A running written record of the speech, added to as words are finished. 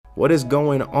What is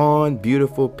going on,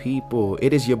 beautiful people?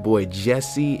 It is your boy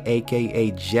Jesse,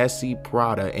 aka Jesse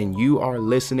Prada, and you are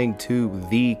listening to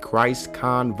the Christ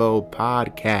Convo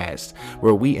podcast,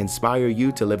 where we inspire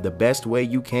you to live the best way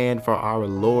you can for our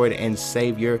Lord and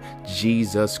Savior,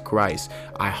 Jesus Christ.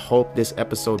 I hope this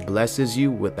episode blesses you.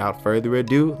 Without further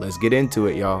ado, let's get into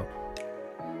it, y'all.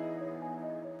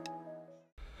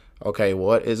 Okay,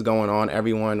 what is going on,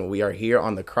 everyone? We are here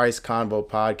on the Christ Convo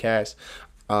podcast.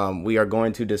 We are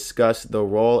going to discuss the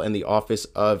role and the office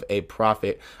of a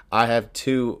prophet. I have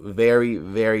two very,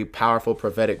 very powerful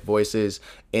prophetic voices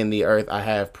in the earth. I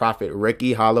have Prophet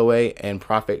Ricky Holloway and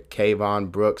Prophet Kavone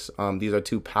Brooks. These are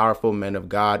two powerful men of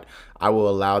God. I will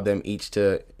allow them each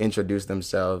to introduce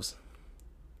themselves.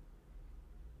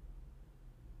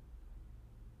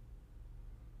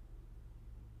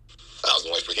 I was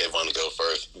waiting for Kavone to go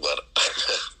first, but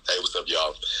hey, what's up,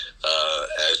 y'all?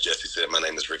 As Jesse said, my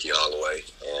name is Ricky Holloway,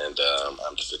 and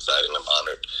I'm just excited and I'm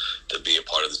honored to be a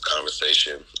part of this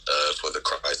conversation for the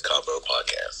Christ Convo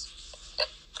podcast.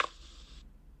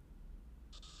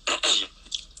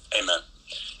 Amen.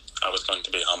 I was going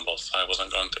to be humble, so I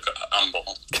wasn't going to go humble.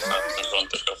 I wasn't going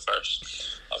to go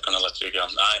first. I was going to let you go.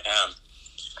 I am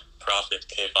Prophet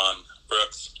Kavone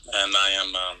Brooks, and I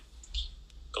am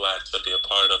glad to be a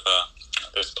part of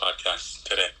this podcast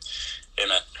today.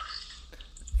 Amen.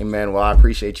 Amen. Well, I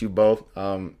appreciate you both.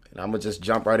 And I'm going to just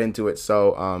jump right into it.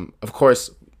 So, of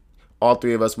course, all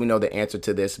three of us, we know the answer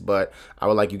to this, but I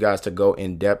would like you guys to go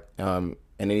in depth and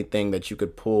anything that you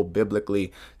could pull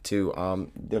biblically to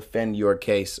defend your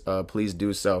case, please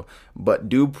do so. But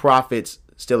do prophets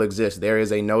still exist? There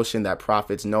is a notion that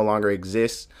prophets no longer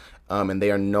exist and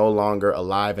they are no longer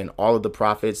alive. And all of the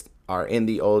prophets are in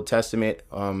the Old Testament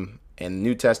and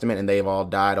New Testament, and they've all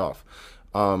died off.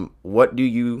 What do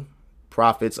you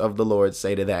prophets of the Lord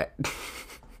say to that?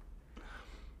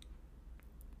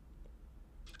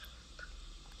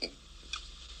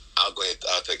 I'll go ahead.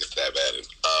 I'll take a stab at it.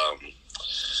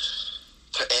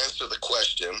 To answer the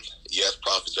question, yes,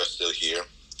 prophets are still here.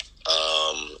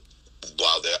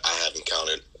 I have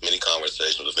encountered many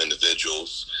conversations with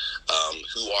individuals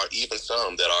who are even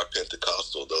some that are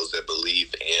Pentecostal, those that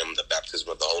believe in the baptism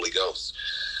of the Holy Ghost,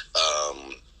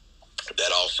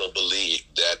 that also believe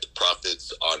that the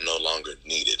prophets are no longer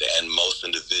needed. And most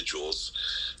individuals'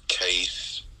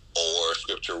 case or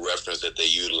scripture reference that they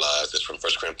utilize is from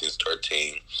 1 Corinthians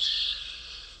 13.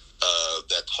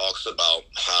 That talks about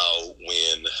how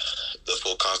when the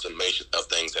full consummation of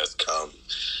things has come,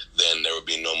 then there will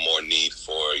be no more need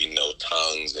for,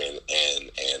 tongues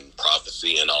and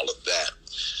prophecy and all of that.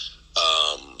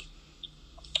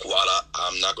 While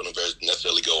I'm not going to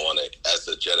necessarily go on an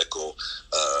exegetical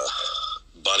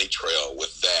bunny trail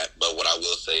with that, but what I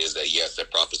will say is that, yes, that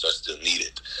prophets are still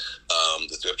needed.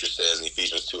 The scripture says in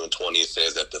Ephesians 2:20, it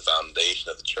says that the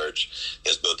foundation of the church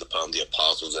is built upon the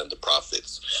apostles and the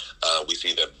prophets. We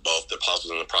see that both the apostles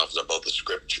and the prophets are both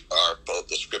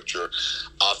the scripture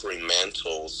authoring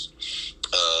mantles.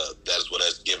 That is what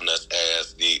has given us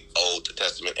as the Old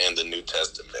Testament and the New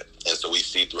Testament. And so we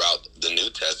see throughout the New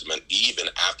Testament, even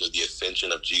after the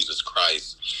ascension of Jesus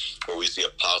Christ, where we see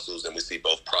apostles and we see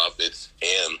both prophets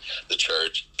and the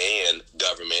church and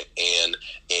government and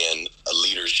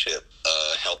leadership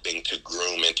helping to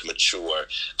groom and to mature,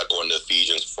 according to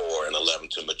Ephesians 4:11,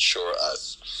 to mature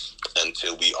us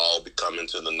until we all become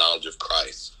into the knowledge of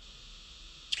Christ.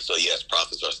 So yes,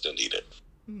 prophets are still needed.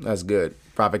 That's good.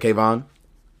 Prophet Kavone?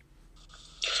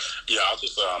 Yeah, I'll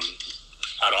just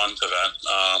add on to that.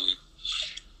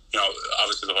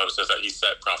 Obviously the Bible says that he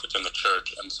set prophets in the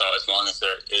church. And so as long as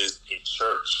there is a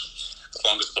church, as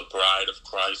long as the bride of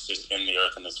Christ is in the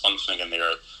earth and is functioning in the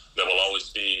earth, there will always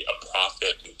be a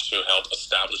prophet to help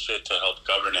establish it, to help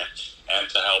govern it, and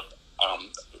to help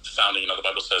founding. The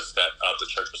Bible says that the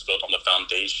church was built on the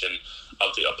foundation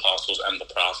of the apostles and the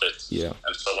prophets. Yeah.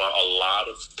 And so a lot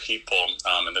of people,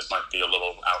 and this might be a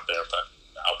little out there, but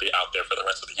I'll be out there for the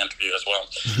rest of the interview as well.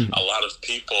 A lot of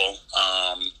people,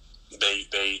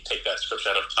 they take that scripture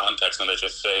out of context and they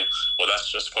just say, well,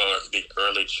 that's just for the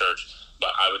early church.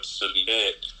 But I would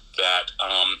submit that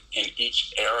in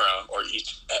each era or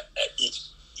each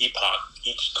epoch,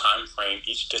 each time frame,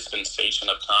 each dispensation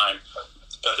of time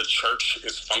that the church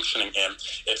is functioning in,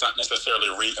 it's not necessarily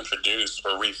reintroduced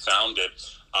or refounded,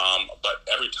 but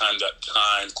every time that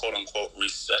time, quote unquote,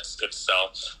 resets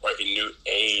itself or a new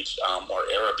age or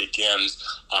era begins,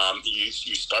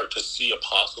 you start to see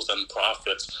apostles and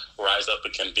prophets rise up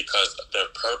again, because their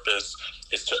purpose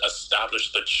is to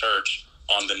establish the church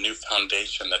on the new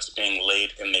foundation that's being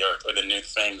laid in the earth, or the new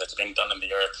thing that's being done in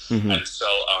the earth. Mm-hmm. And so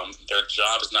their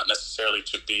job is not necessarily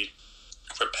to be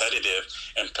repetitive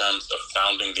in terms of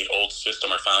founding the old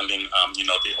system or founding,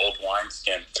 the old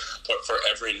wineskin. But for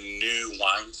every new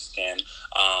wineskin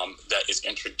that is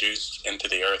introduced into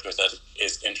the earth, or that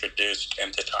is introduced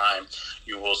into time,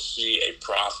 you will see a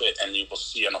prophet and you will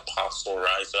see an apostle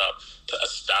rise up to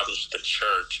establish the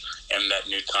church in that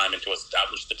new time, and to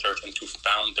establish the church and to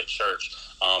found the church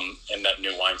in that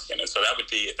new wineskin. And so that would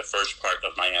be the first part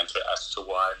of my answer as to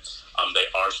why they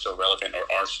are still relevant or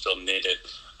are still needed.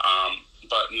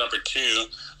 But number two,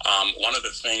 one of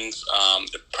the things,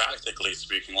 practically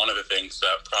speaking, one of the things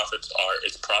that prophets are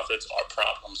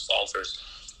problem solvers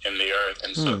in the earth.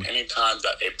 And so anytime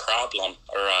that a problem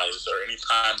arises, or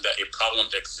anytime that a problem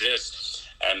exists,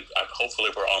 and hopefully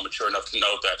we're all mature enough to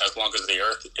know that as long as the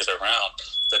earth is around,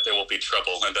 that there will be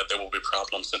trouble and that there will be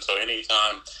problems. And so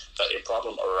anytime that a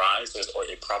problem arises or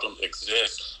a problem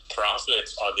exists,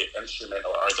 prophets are the instrument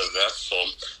or are the vessel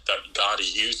that God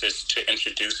uses to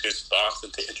introduce his thoughts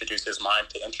and to introduce his mind,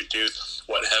 to introduce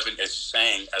what heaven is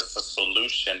saying as a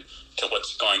solution to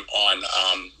what's going on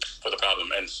for the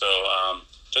problem. And so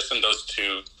just in those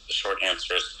two short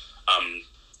answers, I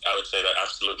would say that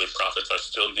absolutely prophets are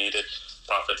still needed.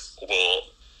 Prophets are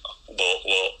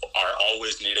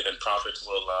always needed, and prophets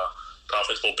will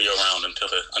be around until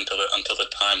the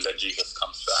time that Jesus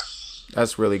comes back.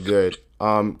 That's really good.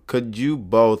 Could you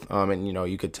both, and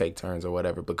you could take turns or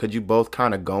whatever, but could you both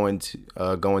kind of go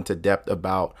into depth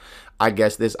about, I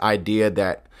guess, this idea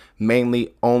that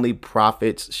mainly only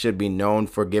prophets should be known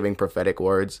for giving prophetic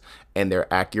words and their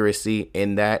accuracy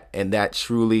in that, and that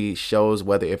truly shows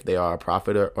whether if they are a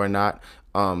prophet or not.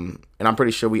 And I'm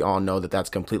pretty sure we all know that that's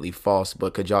completely false,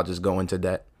 but could y'all just go into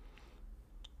that?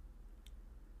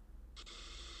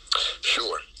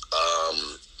 Sure.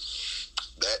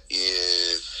 That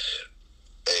is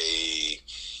a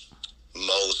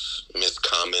most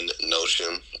miscommon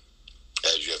notion,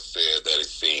 as you have said, that is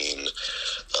seen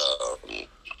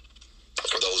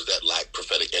for those that lack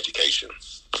prophetic education,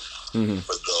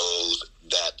 for those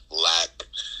that lack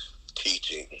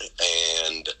teaching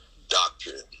and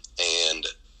doctrine and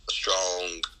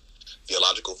strong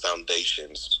theological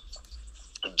foundations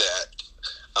that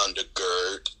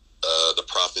undergird the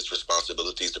prophet's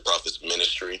responsibilities, the prophet's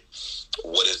ministry.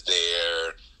 What is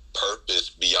their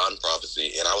purpose beyond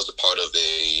prophecy? And I was a part of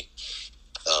a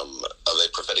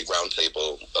prophetic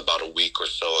roundtable about a week or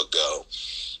so ago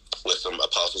with some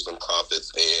apostles and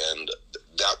prophets, and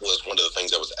that was one of the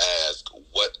things that was asked: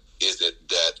 what is it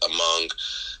that among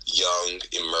young,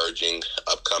 emerging,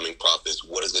 upcoming prophets,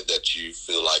 what is it that you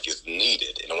feel like is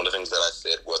needed? And one of the things that I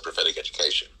said was prophetic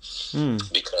education.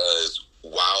 Because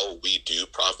while we do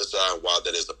prophesy, while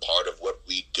that is a part of what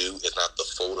we do, it's not the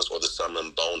fullness or the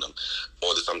summum bonum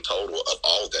or the sum total of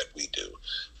all that we do.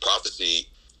 Prophecy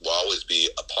will always be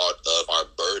a part of our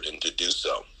burden to do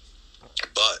so.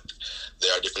 But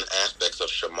there are different aspects of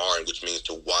shamaring, which means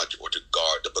to watch or to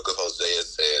guard. The book of Hosea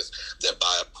says that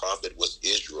by a prophet was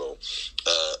Israel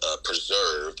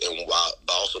preserved, and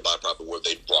also by a prophet were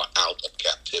they brought out of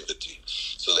captivity.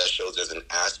 So that shows there's an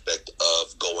aspect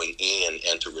of going in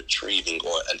and to retrieving,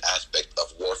 or an aspect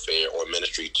of warfare or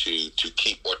ministry to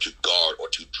keep or to guard or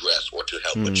to dress or to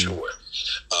help mature.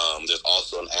 There's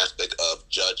also an aspect of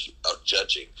judging.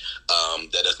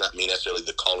 That does not mean necessarily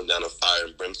the calling down of fire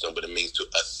and brimstone, but it means to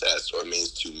assess, or it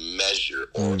means to measure,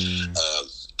 or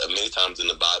many times in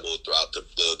the Bible, throughout the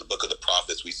book of the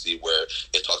prophets, we see where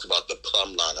it talks about the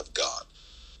plumb line of God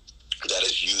that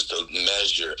is used to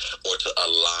measure or to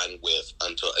align with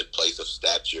unto a place of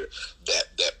stature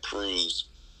that proves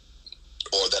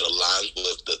or that aligns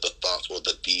with the thoughts or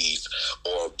the deeds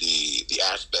or the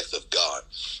aspects of God.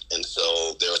 And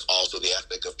so there is also the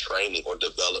aspect of training or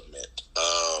development.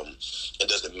 It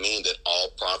doesn't mean that all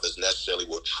prophets necessarily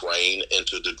will train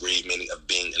into a degree, meaning of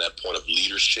being in a point of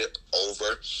leadership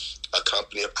over a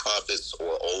company of prophets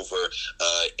or over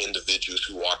individuals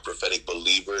who are prophetic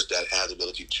believers that have the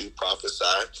ability to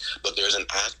prophesy. But there's an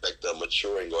aspect of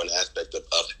maturing, or an aspect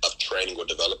of training or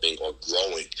developing or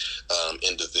growing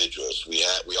individuals. We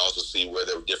also see where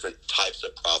there are different types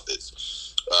of prophets.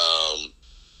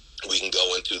 We can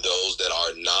go into those that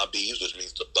are nabis, which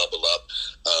means to bubble up,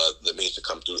 that means to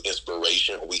come through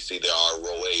inspiration. Or we see there are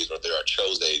roes, or there are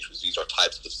choses, which these are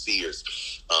types of seers.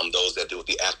 those that deal with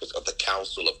the aspects of the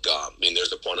counsel of God. I mean,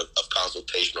 there's a point of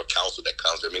consultation or counsel that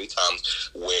comes. There are many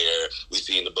times where we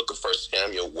see in the book of 1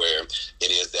 Samuel where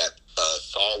it is that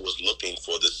Saul was looking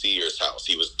for the seer's house.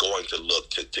 He was going to look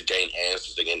to gain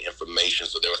answers, to gain information.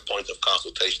 So there was points of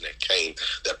consultation that came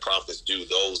that prophets do,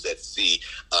 those that see,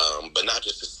 but not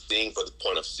just to seeing for the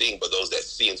point of seeing, but those that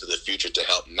see into the future to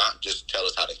help not just tell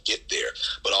us how to get there,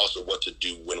 but also what to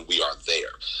do when we are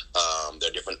there. There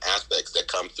are different aspects that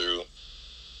come through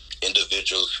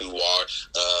individuals who are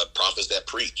prophets that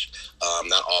preach.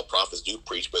 Not all prophets do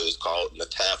preach, but it's called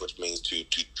nataf, which means to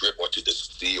drip or to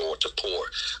distill or to pour.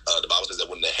 The Bible says that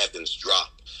when the heavens drop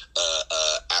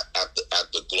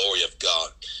at the glory of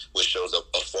God, which shows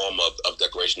a form of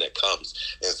decoration that comes.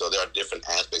 And so there are different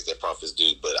aspects that prophets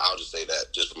do, but I'll just say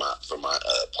that just for my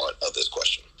part of this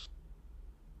question.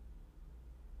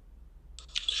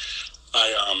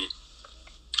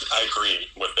 I agree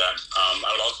with that. I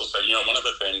would also say, one of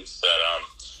the things that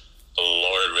the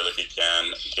Lord really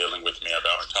began dealing with me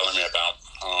about, or telling me about,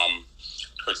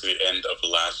 towards the end of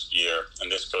last year,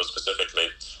 and this goes specifically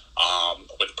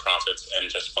with prophets and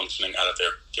just functioning out of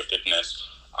their giftedness,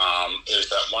 is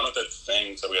that one of the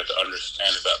things that we have to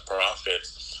understand is that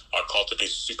prophets are called to be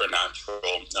supernatural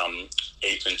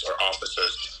agents or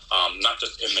officers, not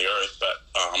just in the earth, but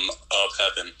of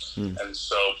heaven. And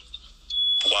so,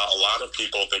 while a lot of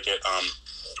people, they get,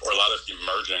 or a lot of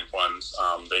emerging ones,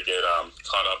 they get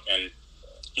caught up in,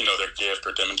 their gift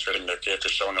or demonstrating their gift or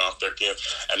showing off their gift,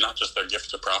 and not just their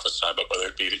gift to prophesy, but whether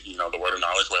it be, the word of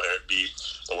knowledge, whether it be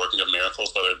the working of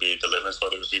miracles, whether it be deliverance,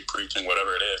 whether it be preaching,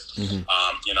 whatever it is,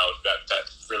 that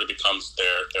really becomes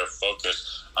their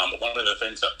focus. But one of the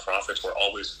things that prophets were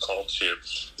always called to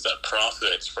is that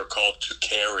prophets were called to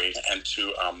carry and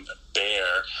to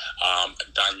bear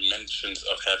dimensions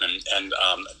of heaven and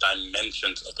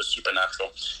dimensions of the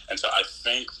supernatural. And so I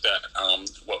think that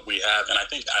what we have, and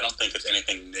I don't think it's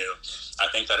anything new. I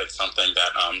think that it's something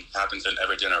that happens in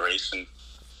every generation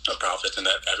of prophets, and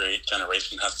that every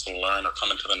generation has to learn or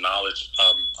come into the knowledge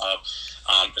of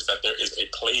is that there is a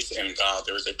place in God,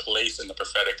 there is a place in the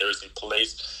prophetic, there is a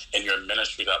place in your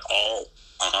ministry that all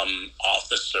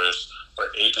officers or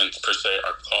agents per se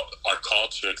are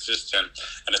called to exist in,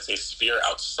 and it's a sphere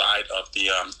outside of the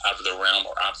realm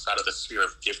or outside of the sphere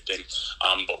of gifting,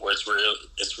 but where it's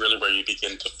really where you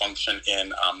begin to function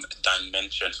in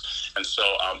dimensions. And so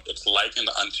it's likened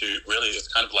unto, really it's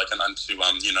kind of likened unto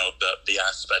the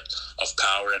aspect of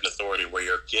power and authority, where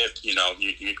your gift, you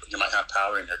might have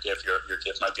power in your gift, your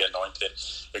gift might be anointed,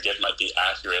 your gift might be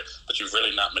accurate, but you've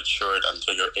really not matured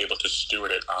until you're able to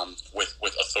steward it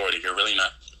with authority. You're really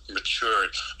not matured,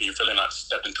 you've really not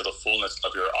stepped into the fullness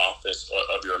of your office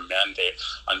or of your mandate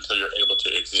until you're able to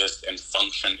exist and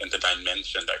function in the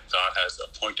dimension that God has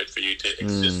appointed for you to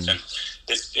exist in.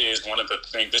 This is one of the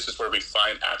things, this is where we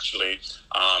find actually,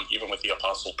 even with the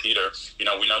Apostle Peter, we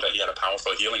know that he had a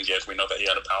powerful healing gift. We know that he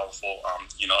had a powerful,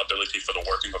 ability for the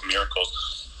working of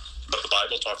miracles. But the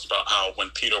Bible talks about how when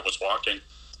Peter was walking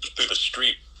through the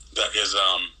street, that his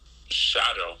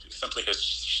shadow, simply his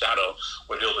shadow,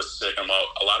 would heal the sick. And while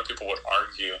a lot of people would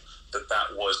argue that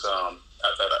was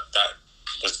that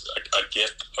was a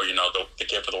gift, or the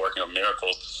gift of the working of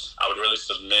miracles, I would really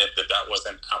submit that was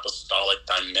an apostolic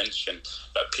dimension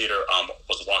that Peter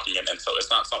was walking in. And so it's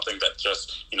not something that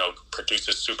just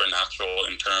produces supernatural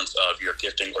in terms of your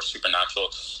gifting, or supernatural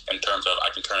in terms of I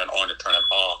can turn it on and turn it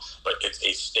off, but it's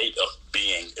a state of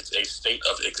being. It's a state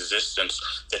of existence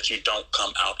that you don't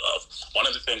come out of. One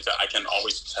of the things that I can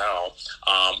always tell,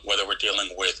 whether we're dealing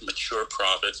with mature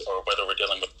prophets or whether we're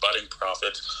dealing with budding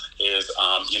prophets, is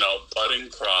budding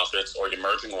prophets or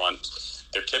emerging ones,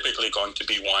 they're typically going to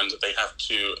be ones that they have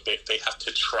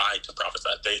to try to prophesy.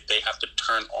 They have to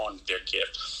turn on their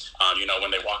gift. When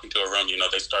they walk into a room,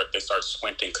 they start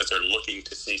squinting because they're looking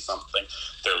to see something.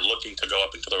 They're looking to go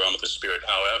up into the realm of the spirit.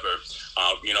 However,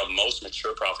 most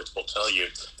mature prophets will tell you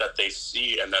that they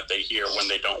see and that they hear when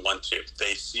they don't want to.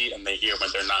 They see and they hear when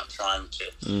they're not trying to.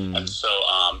 And so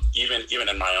even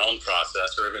in my own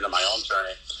process, or even in my own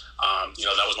journey,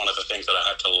 that was one of the things that I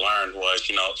had to learn was,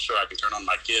 sure, I can turn on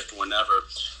my gift whenever,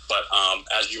 but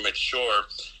as you mature,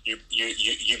 you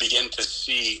begin to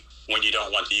see when you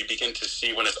don't want to. You begin to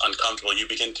see when it's uncomfortable. You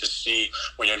begin to see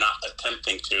when you're not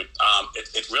attempting to.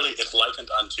 It's likened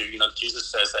unto, Jesus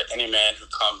says that any man who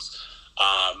comes,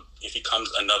 if he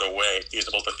comes another way, he is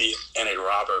both a thief and a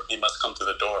robber. He must come to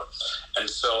the door. And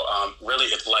so really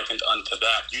it's likened unto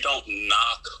that. You don't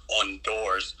knock on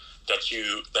doors that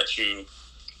you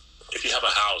if you have a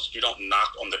house, you don't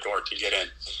knock on the door to get in.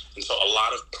 And so a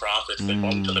lot of prophets, they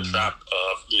fall into the trap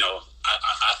of,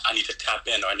 I need to tap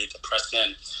in, or I need to press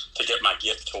in to get my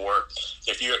gift to work.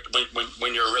 If you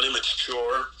when you're really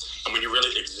mature and when you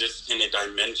really exist in a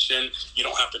dimension, you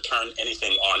don't have to turn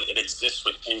anything on. It exists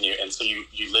within you, and so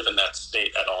you live in that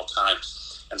state at all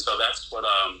times. And so that's what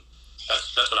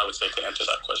I would say to answer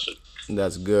that question.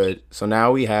 That's good. So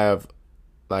now we have,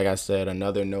 like I said,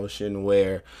 another notion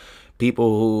where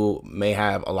people who may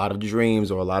have a lot of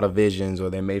dreams or a lot of visions, or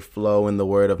they may flow in the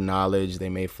word of knowledge, they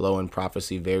may flow in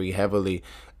prophecy very heavily.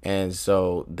 And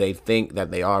so they think that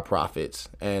they are prophets.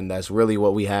 And that's really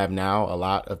what we have now. A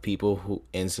lot of people who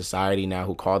in society now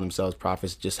who call themselves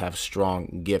prophets just have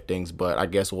strong giftings. But I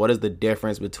guess, what is the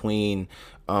difference between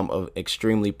an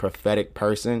extremely prophetic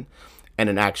person and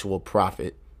an actual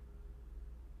prophet?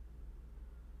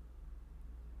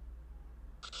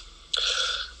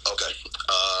 Okay.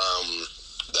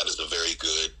 That is a very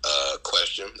good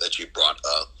question that you brought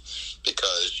up,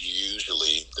 because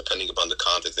usually, depending upon the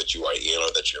context that you are in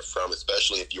or that you're from,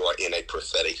 especially if you are in a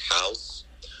prophetic house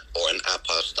or an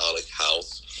apostolic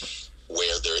house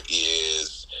where there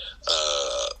is,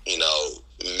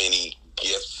 many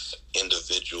gifts,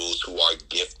 individuals who are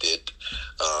gifted,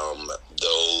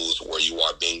 those where you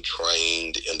are being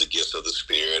trained in the gifts of the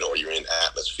Spirit, or you're in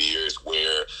atmospheres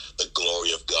where the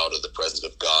glory of God or the presence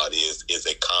of God is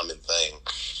a common thing,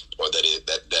 or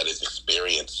that is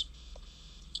experienced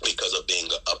because of being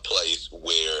a place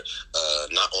where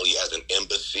not only as an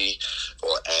embassy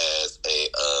or as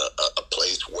a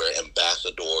place where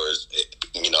ambassadors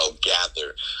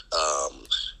gather,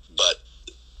 but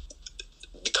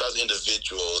because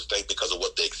individuals think because of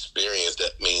what they experience,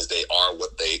 that means they are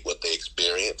what they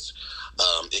experience.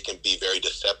 It can be very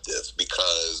deceptive,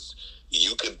 because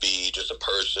you could be just a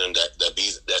person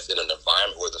that's in an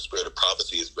environment where the spirit of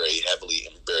prophecy is very heavily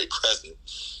and very present,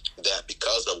 that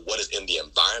because of what is in the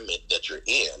environment that you're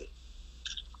in,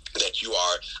 that you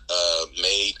are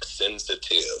made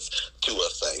sensitive to a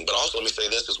thing. But also, let me say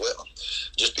this as well.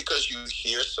 Just because you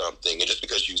hear something and just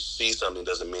because you see something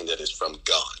doesn't mean that it's from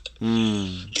God.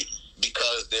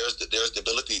 Because there's the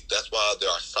ability. That's why there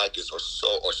are psychics or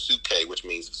suke, which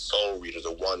means soul readers,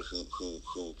 or one who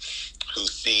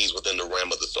sees within the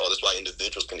realm of the soul. That's why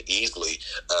individuals can easily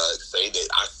say that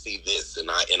I see this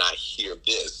and I hear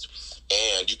this.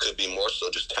 And you could be more so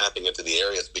just tapping into the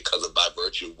areas because of by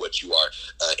virtue of what you are,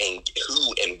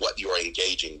 who and what you are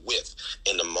engaging with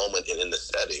in the moment and in the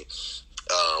setting,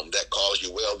 that calls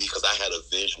you, well, because I had a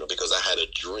vision or because I had a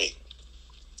dream.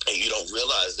 And you don't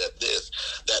realize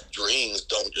that dreams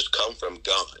don't just come from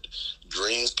God.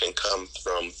 Dreams can come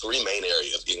from three main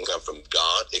areas. It can come from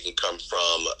God. It can come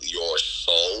from your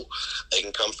soul. It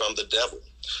can come from the devil.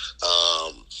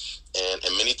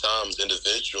 And many times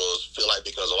individuals feel like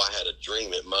because, I had a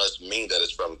dream, it must mean that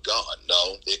it's from God.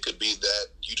 No, it could be that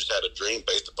you just had a dream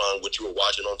based upon what you were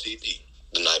watching on TV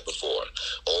the night before,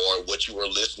 or what you were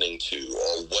listening to,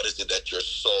 or what is it that your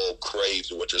soul craves,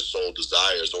 or what your soul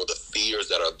desires, or the fears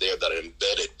that are there that are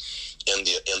embedded in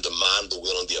the mind, the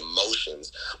will, and the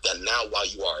emotions, that now while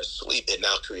you are asleep, it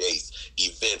now creates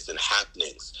events and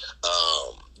happenings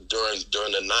during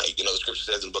the night. The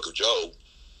scripture says in the book of Job,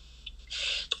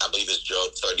 I believe it's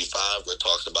Job 35, where it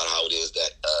talks about how it is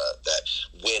that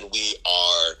when we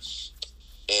are,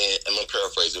 and I'm gonna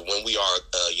paraphrase it, when we are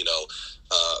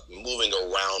moving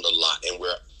around a lot and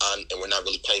we're not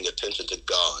really paying attention to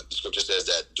God, the scripture says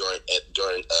that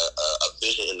during a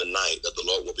vision in the night, that the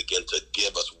Lord will begin to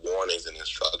give us warnings and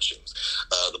instructions.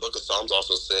 The book of Psalms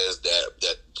also says that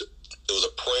it was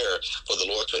a prayer for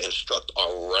the Lord to instruct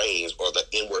our reins, or the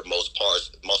inwardmost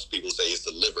parts. Most people say it's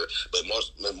the liver, but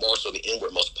more so the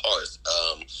inwardmost parts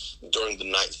during the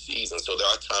night season. So there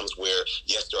are times where,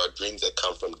 yes, there are dreams that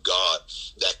come from God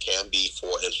that can be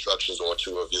for instructions or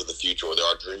to reveal the future, or there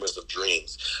are dreamers of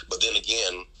dreams. But then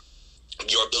again,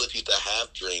 your ability to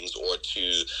have dreams or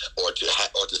to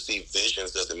see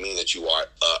visions doesn't mean that you are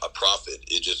a prophet.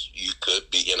 It just, you could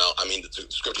be, the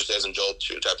scripture says in Job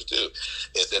chapter 2,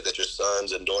 it says that your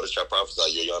sons and daughters shall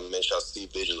prophesy, your young men shall see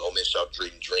visions, old men shall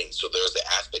dream dreams. So there's the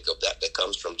aspect of that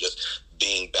comes from just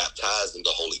being baptized in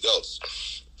the Holy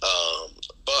Ghost.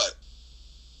 But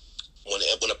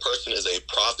when a person is a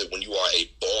prophet, when you are a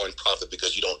born prophet,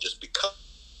 because you don't just become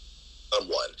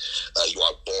one, you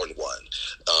are born one,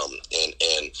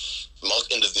 and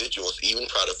most individuals even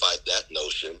try to fight that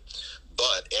notion.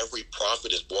 But every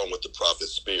prophet is born with the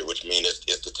prophet's spirit, which means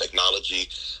it's the technology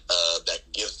that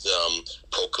gives them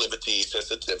proclivities,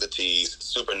 sensitivities,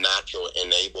 supernatural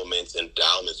enablements,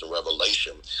 endowments, and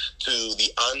revelation to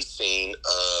the unseen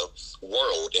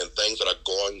world and things that are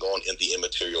going on in the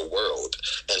immaterial world.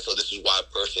 And so this is why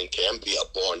a person can be a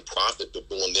born prophet, but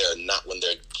when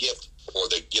they're or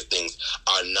their giftings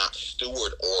are not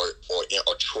steward or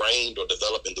trained or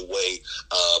developed in the way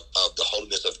of the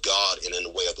holiness of God and in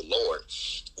the way of the Lord,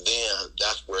 then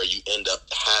that's where you end up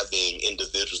having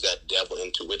individuals that delve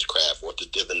into witchcraft or to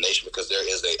divination, because there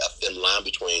is a thin line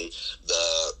between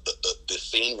the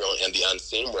seen realm and the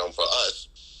unseen realm for us.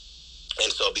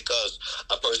 And so because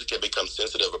a person can become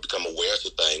sensitive or become aware to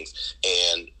things,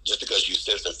 and just because you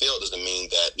sense and feel doesn't mean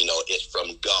that, it's from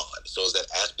God. So it's that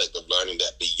aspect of learning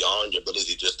that beyond your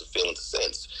ability just to feel and to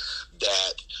sense,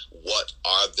 that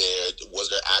was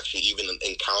there actually even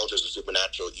encounters or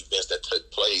supernatural events that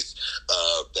took place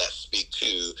that speak to,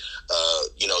 you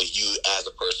as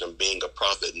a person being a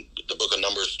prophet. And the book of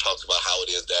Numbers talks about how it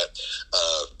is that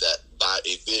by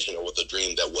a vision or with a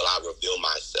dream that will I reveal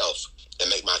myself and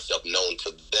make myself known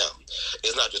to them.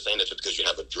 It's not just saying that just because you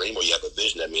have a dream or you have a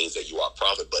vision that means that you are a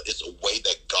prophet, but it's a way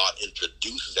that God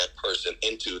introduces that person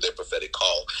into their prophetic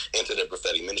call, into their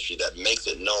prophetic ministry, that makes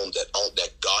it known that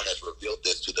God has revealed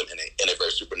this to them in a very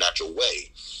supernatural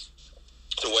way,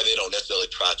 to where they don't necessarily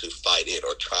try to fight it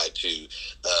or try to,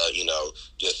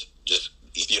 just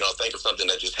think of something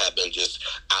that just happened just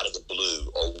out of the blue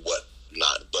or what.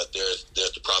 Not, but there's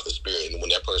the prophet spirit, and when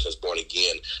that person is born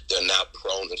again, they're now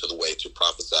prone into the way to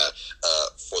prophesy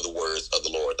for the words of the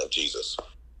Lord of Jesus.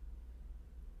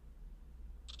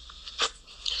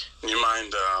 You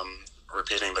mind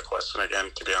repeating the question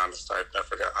again? To be honest, I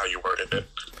forgot how you worded it.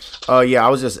 Yeah, I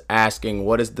was just asking,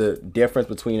 what is the difference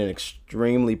between an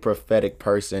extremely prophetic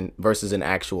person versus an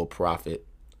actual prophet?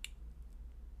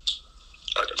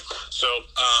 Okay, so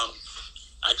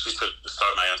actually, to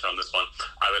start my answer on this one,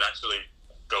 I would actually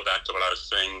go back to what I was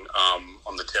saying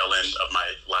on the tail end of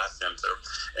my last answer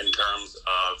in terms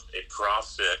of a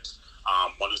prophet,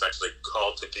 one who's actually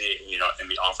called to be, in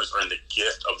the office or in the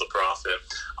gift of the prophet,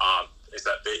 is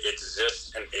that they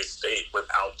exist in a state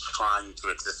without trying to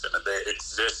exist in it. They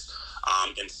exist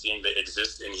in seeing, they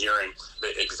exist in hearing,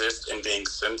 they exist in being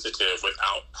sensitive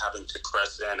without having to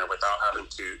press in or without having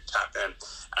to tap in,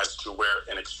 as to where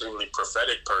an extremely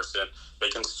prophetic person, they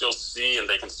can still see and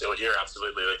they can still hear,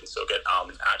 absolutely, they can still get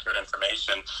accurate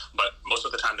information, but most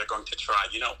of the time they're going to try.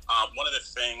 One of the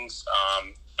things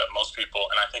that most people,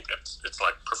 and I think it's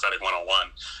like prophetic 101,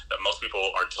 that most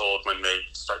people are told when they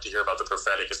start to hear about the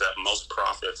prophetic, is that most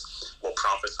prophets will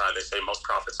prophesy. They say most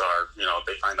prophets are,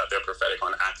 they find out they're prophetic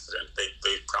on accident.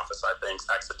 They prophesy things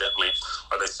accidentally,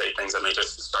 or they say things and they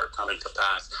just start coming to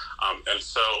pass. And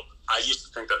so I used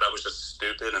to think that was just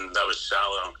stupid and that was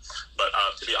shallow. But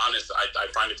to be honest, I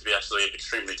find it to be actually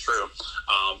extremely true.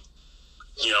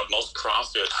 Most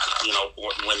prophets, when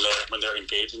they're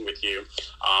engaging with you,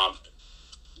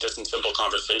 just in simple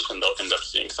conversation, they'll end up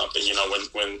seeing something.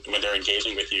 When they're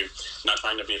engaging with you, not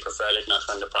trying to be prophetic, not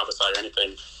trying to prophesy or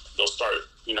anything, they'll start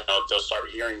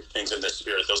hearing things in their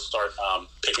spirit. They'll start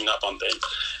picking up on things.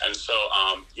 And so,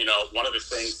 one of the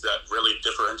things that really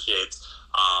differentiates,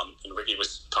 and Ricky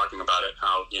was talking about it,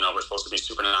 how, we're supposed to be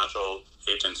supernatural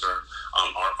agents, or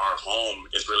our home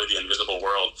is really the invisible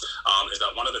world, is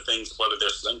that one of the things, whether they're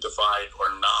sanctified or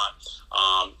not,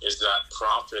 is that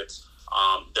prophets,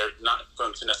 they're not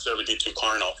going to necessarily be too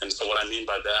carnal. And so what I mean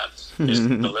by that is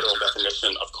the literal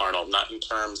definition of carnal, not in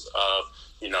terms of,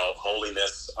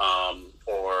 holiness or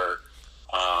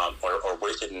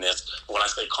wickedness. When I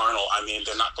say carnal, I mean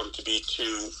they're not going to be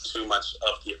too much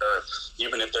of the earth.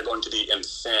 Even if they're going to be in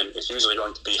sin, it's usually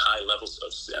going to be high levels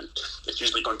of sin. It's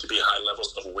usually going to be high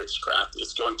levels of witchcraft.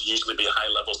 It's going to usually be high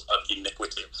levels of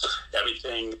iniquity.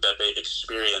 Everything that they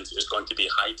experience is going to be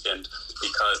heightened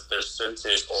because their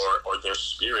senses or their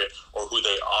spirit or who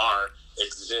they are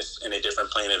exists in a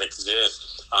different plane. It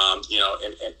exists,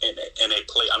 in a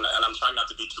place. And I'm trying not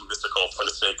to be too mystical for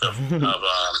the sake of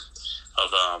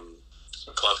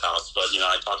Clubhouse, but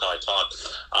I talk how I talk.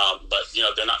 But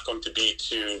they're not going to be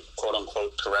too quote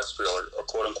unquote terrestrial or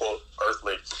quote unquote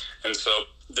earthly, and so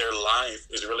their life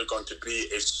is really going to be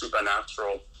a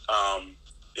supernatural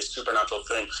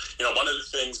thing. One of the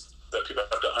things that people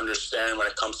have to understand when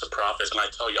it comes to prophets, and I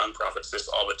tell young prophets this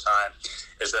all the time,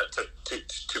 is that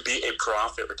to be a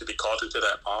prophet or to be called into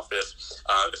that office,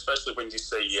 especially when you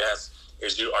say yes,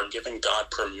 is you are giving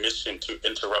God permission to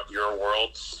interrupt your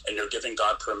world, and you're giving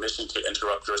God permission to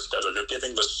interrupt your schedule. You're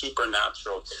giving the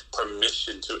supernatural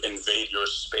permission to invade your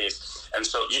space. And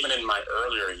so even in my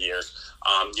earlier years,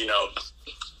 when I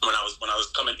was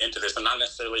coming into this, and not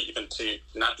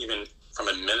even from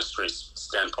a ministry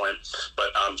standpoint,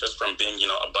 but just from being,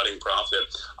 a budding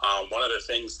prophet, one of the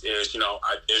things is,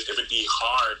 it would be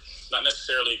hard, not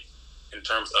necessarily in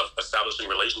terms of establishing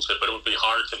relationship, but it would be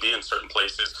hard to be in certain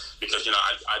places because,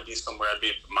 I'd be somewhere, I'd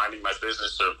be minding my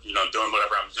business or, doing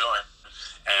whatever I'm doing.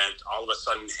 and all of a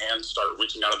sudden hands start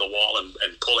reaching out of the wall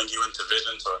and pulling you into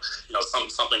visions, or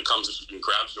something comes and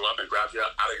grabs you up and grabs you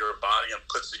out of your body and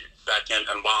puts you back in.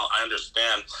 And while I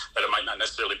understand that it might not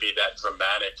necessarily be that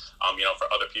dramatic,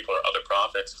 for other people or other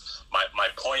prophets, my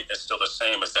point is still the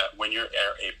same: is that when you're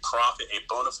a prophet, a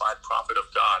bona fide prophet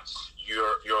of God,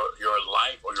 your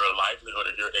life or your livelihood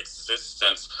or your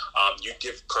existence, you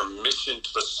give permission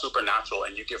to the supernatural,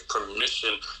 and you give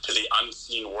permission to the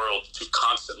unseen world to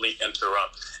constantly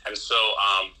interrupt. And so,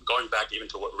 going back even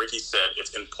to what Ricky said,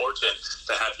 it's important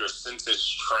to have your senses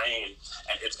trained,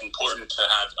 and it's important to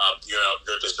have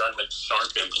your discernment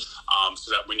sharpened,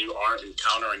 so that when you are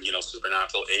encountering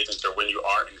supernatural agents, or when you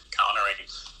are encountering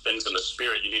things in the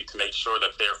spirit, you need to make sure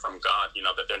that they're from God,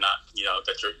 that they're not,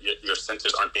 that your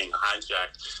senses aren't being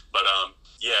hijacked. But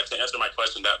to answer my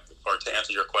question, to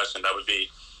answer your question, that would be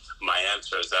my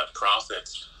answer, is that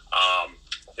prophets,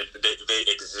 they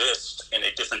exist in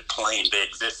a different plane. They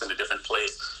exist in a different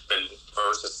place than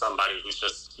versus somebody who's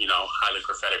just, highly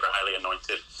prophetic or highly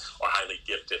anointed or highly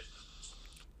gifted.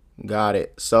 Got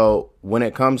it. So when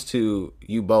it comes to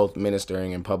you both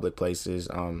ministering in public places,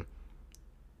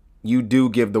 you do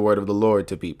give the word of the Lord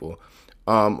to people.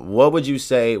 What would you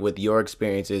say with your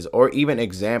experiences, or even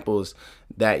examples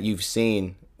that you've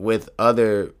seen with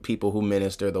other people who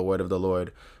minister the word of the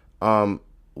Lord?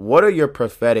 What are your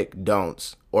prophetic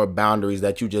don'ts or boundaries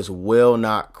that you just will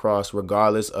not cross,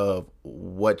 regardless of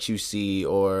what you see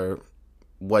or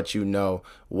what you know?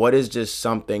 What is just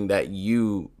something that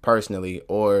you personally,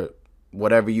 or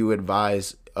whatever you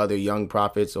advise other young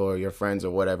prophets or your friends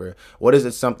or whatever, what is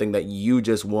it something that you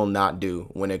just will not do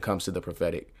when it comes to the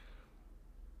prophetic?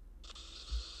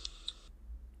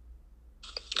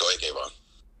 Go ahead, Kavone.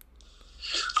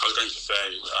 I was going to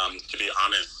say, to be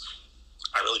honest,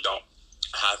 I really don't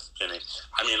have any.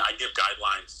 I mean, I give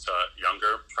guidelines to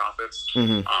younger prophets,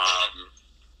 but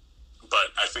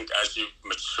I think as you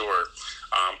mature,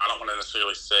 I don't want to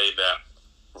necessarily say that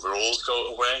rules go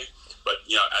away, but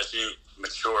as you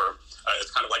mature,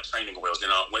 it's kind of like training wheels.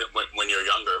 When you're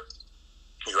younger,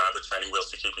 you have the training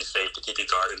wheels to keep you safe, to keep you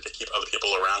guarded, to keep other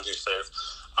people around you safe.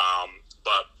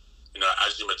 But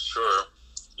as you mature,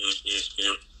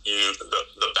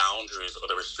 the boundaries or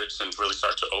the restrictions really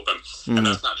start to open, and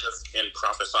that's not just in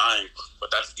prophesying, but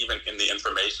that's even in the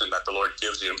information that the Lord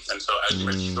gives you. And so, as you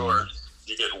mature,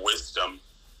 you get wisdom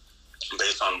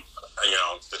based on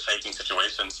the changing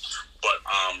situations. But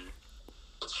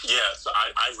so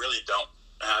I really don't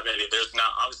have any. There's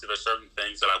certain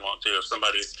things that I won't do. If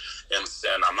somebody's in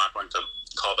sin, I'm not going to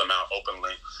call them out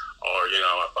openly, or if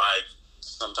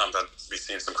sometimes I'd be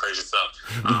seeing some crazy stuff.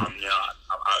 I'll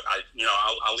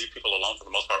leave people alone for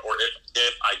the most part. Or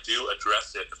if I do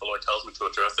address it, if the Lord tells me to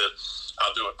address it,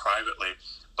 I'll do it privately.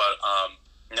 But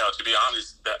to be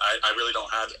honest, that I really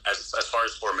don't have, as far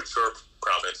as for mature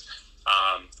prophets,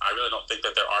 I really don't think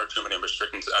that there are too many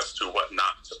restrictions as to what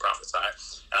not to prophesy.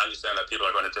 And I understand that people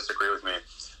are going to disagree with me.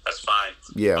 That's fine.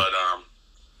 Yeah. But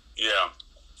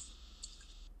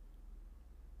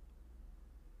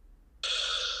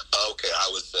Okay, I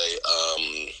would say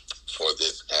for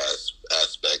this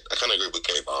aspect, I kind of agree with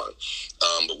Kavone.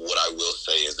 But what I will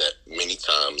say is that many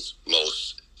times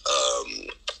most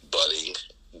budding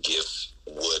gifts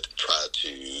would try to,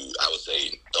 I would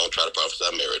say, don't try to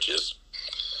prophesy marriages.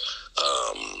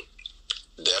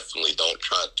 Definitely don't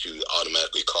try to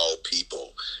automatically call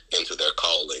people into their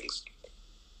callings.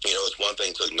 It's one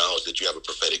thing to acknowledge that you have a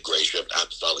prophetic grace, you have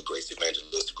apostolic grace,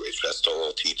 evangelistic grace,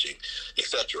 pastoral teaching,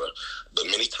 etc. But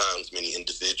many times, many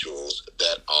individuals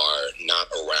that are not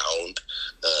around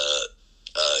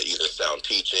either sound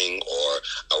teaching or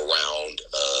around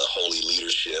holy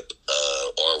leadership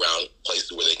or around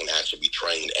places where they can actually be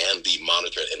trained and be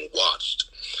monitored and watched.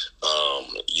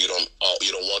 You don't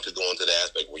want to go into the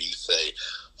aspect where you say,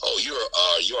 "Oh, you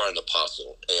are an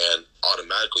apostle," and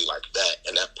automatically like that,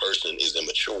 and that person is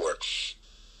immature.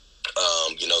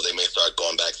 They may start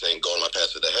going back saying, going to my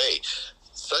pastor, that, "Hey,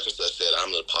 such and such said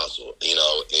I'm an apostle," and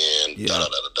da da da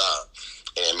da da.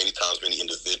 And many times, many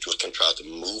individuals can try to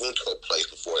move into a place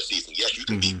before a season. Yes, you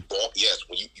can be born. Yes,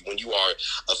 when you are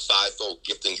a fivefold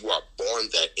gifting, you are born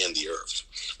that in the earth.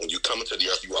 When you come into the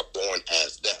earth, you are born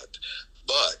as that.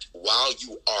 But while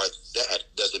you are that,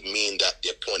 doesn't mean that the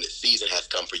appointed season has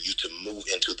come for you to move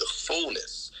into the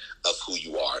fullness of who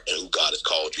you are and who God has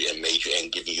called you and made you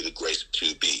and given you the grace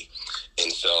to be.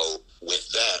 And so with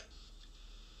that,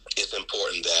 it's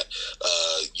important that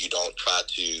you don't try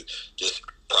to just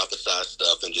prophesy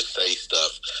stuff and just say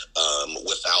stuff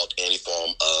without any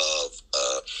form of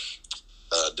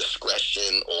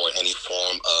discretion or any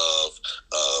form of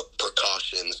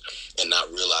precautions, and not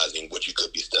realizing what you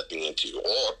could be stepping into,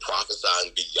 or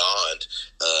prophesying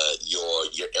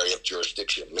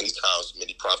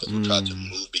who try to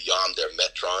move beyond their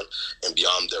metron and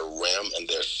beyond their rim and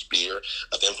their sphere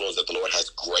of influence that the Lord has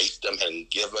graced them and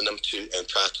given them to, and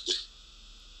try to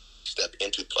step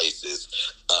into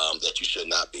places that you should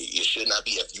not be. You should not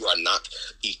be if you are not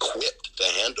equipped to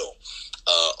handle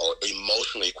or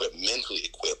emotionally equipped, mentally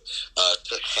equipped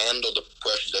to handle the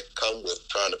pressures that come with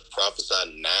trying to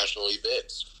prophesy national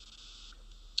events.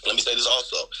 Let me say this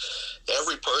also.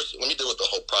 Every person, let me deal with the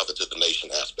whole prophet to the nation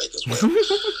aspect as well.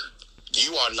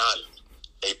 You are not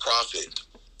a prophet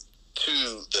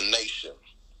to the nation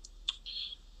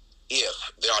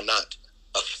if there are not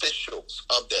officials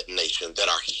of that nation that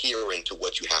are hearing to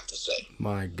what you have to say.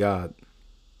 My God.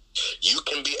 You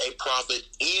can be a prophet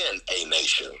in a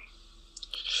nation.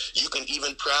 You can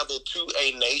even travel to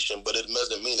a nation, but it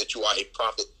doesn't mean that you are a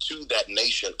prophet to that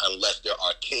nation unless there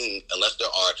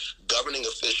are governing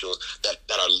officials that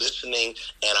are listening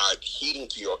and are heeding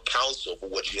to your counsel for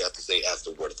what you have to say as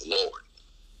the word of the Lord.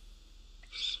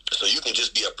 So you can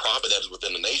just be a prophet that is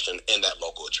within the nation in that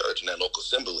local church, in that local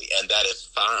assembly, and that is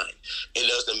fine. It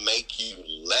doesn't make you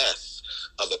less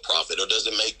of a prophet, or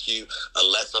doesn't make you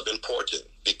less of important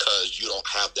because you don't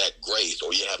have that grace,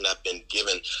 or you have not been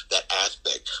given that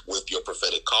aspect with your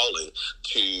prophetic calling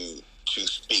to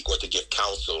speak or to give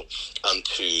counsel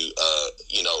unto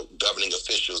governing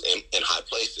officials in high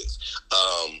places.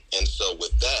 And so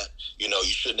with that, you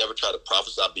should never try to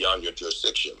prophesy beyond your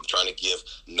jurisdiction, trying to give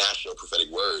national prophetic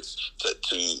words to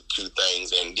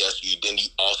things. And yes, you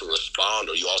also respond,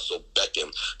 or you also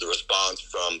beckon the response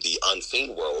from the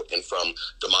unseen world and from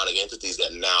demonic entities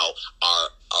that now are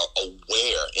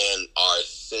aware and are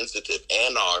sensitive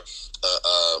and are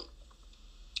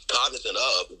cognizant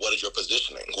of what is your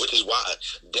positioning, which is why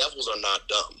devils are not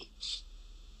dumb.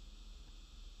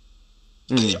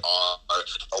 They are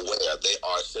aware. They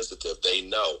are sensitive. They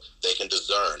know. They can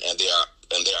discern, and they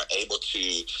are able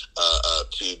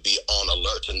to be on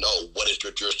alert to know what is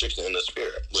your jurisdiction in the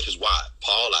spirit. Which is why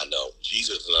Paul I know,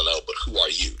 Jesus I know, but who are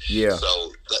you? Yeah.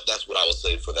 So that's what I would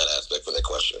say for that aspect, for that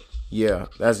question. Yeah,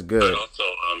 that's good. And also,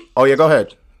 oh yeah, go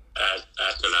ahead.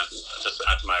 After that, just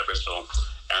after my original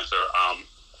answer,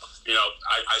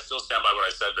 I still stand by what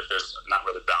I said, that there's not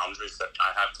really boundaries that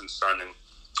I have concerning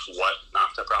what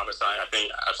not to prophesy. I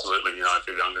think absolutely, if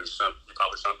you're younger, you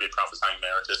probably shouldn't be prophesying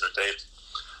marriages or dates.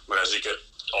 But as you get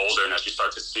older and as you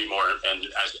start to see more, and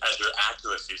as your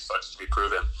accuracy starts to be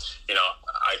proven,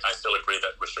 I still agree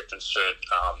that restrictions should,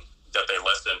 that they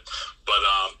lessen. But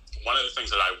one of the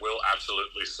things that I will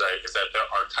absolutely say is that there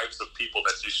are types of people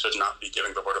that you should not be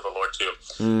giving the word of the Lord to.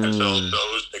 And so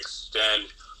those extend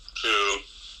to,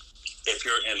 if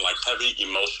you're in like heavy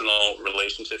emotional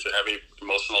relationships or heavy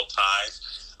emotional ties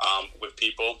with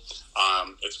people,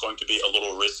 it's going to be a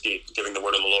little risky giving the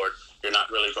word of the Lord. You're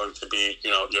not really going to be,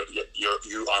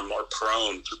 you are more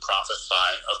prone to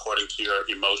prophesy according to your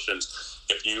emotions.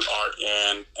 If you are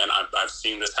in, and I've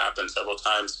seen this happen several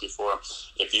times before,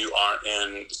 if you are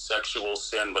in sexual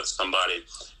sin with somebody,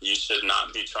 you should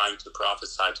not be trying to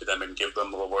prophesy to them and give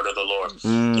them the word of the Lord.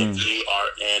 If you are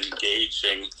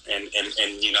engaging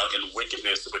in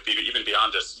wickedness with people, even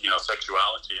beyond just,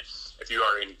 sexuality, if you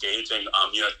are engaging,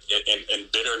 in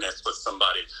bitterness with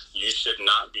somebody, you should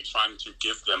not be trying to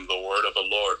give them the word of the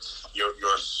Lord.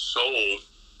 Your soul,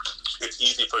 it's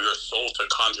easy for your soul to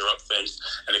conjure up things,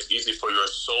 and it's easy for your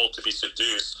soul to be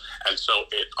seduced. And so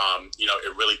it,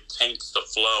 it really taints the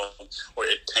flow, or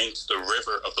it taints the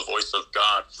river of the voice of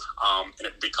God. And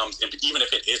it becomes, even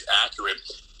if it is accurate,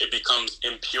 it becomes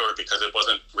impure because it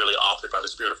wasn't really authored by the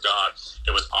Spirit of God.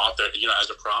 It was authored, as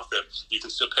a prophet, you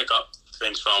can still pick up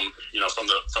things from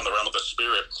the realm of the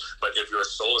spirit, but if your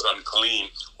soul is unclean,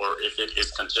 or if it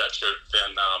is conjecture,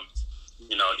 then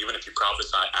even if you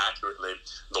prophesy accurately,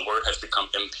 the word has become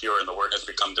impure and the word has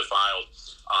become defiled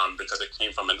because it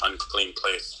came from an unclean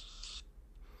place.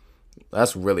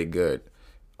 That's really good.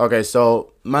 Okay,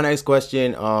 so my next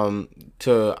question,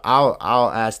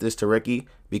 I'll ask this to Ricky,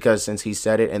 because since he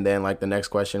said it, and then like the next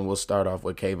question we'll start off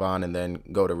with Kavone and then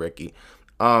go to Ricky.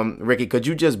 Ricky, could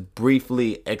you just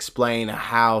briefly explain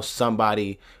how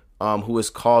somebody who is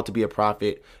called to be a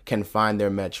prophet can find their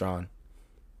metron?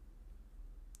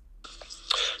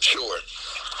 Sure.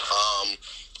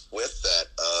 With that,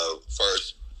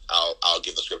 first, I'll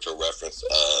give a scriptural reference.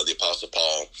 The Apostle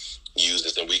Paul used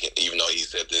this, and we can, even though he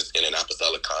said this in an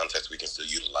apostolic context, we can still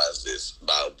utilize this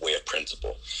by way of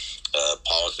principle.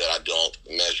 Paul said, I don't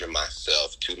measure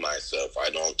myself to myself. I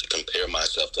don't compare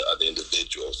myself to other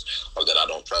individuals, or that I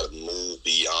don't try to move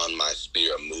beyond my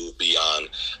spirit, move beyond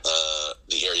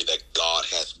the area that God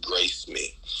has graced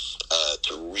me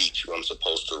to reach who I'm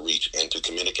supposed to reach, and to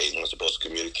communicate who I'm supposed to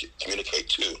communicate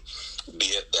to, be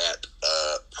it that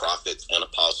prophets and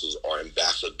apostles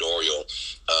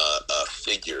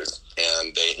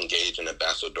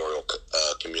ambassadorial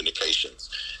communications.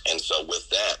 And so with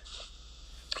that,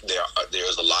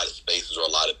 there's a lot of spaces or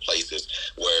a lot of places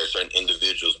where certain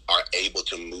individuals are able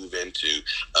to move into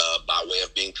by way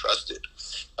of being trusted.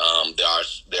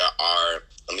 There are.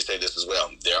 Let me say this as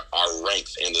well. There are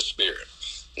ranks in the spirit.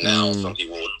 Now, some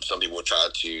people will try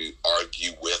to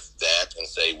argue with that and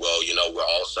say, well, you know, we're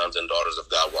all sons and daughters of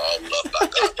God. We're all loved by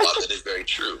God. Well, that is very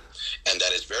true. And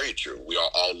that is very true. We are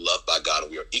all loved by God,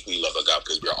 and we are equally loved by God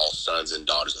because we are all sons and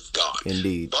daughters of God.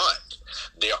 Indeed. But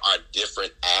there are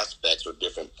different aspects or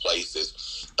different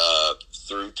places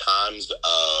through times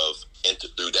of,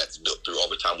 that's built through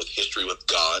over time with history with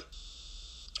God,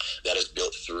 that is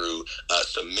built through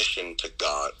submission to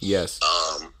God. Yes.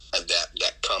 And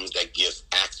that gives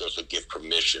access or give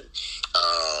permission.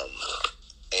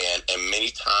 And many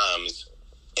times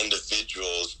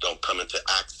individuals don't come into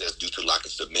access due to lack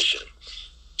of submission.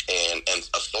 And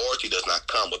authority does not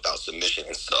come without submission.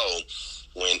 And so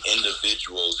when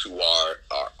individuals who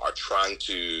are trying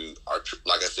to,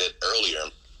 like I said earlier,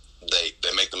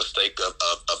 they make the mistake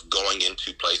of going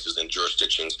into places and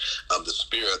jurisdictions of the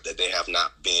spirit that they have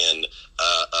not been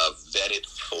vetted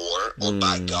for or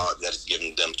by God that has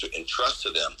given them to entrust to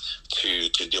them to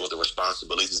deal with the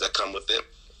responsibilities that come with it.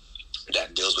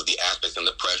 That deals with the aspects and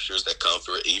the pressures that come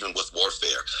through it, even with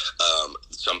warfare.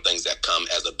 Some things that come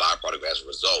as a byproduct, as a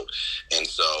result. And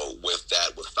so with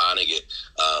that, with finding it,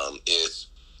 is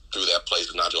through that place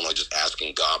of not only just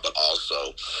asking God, but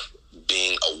also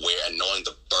being aware and knowing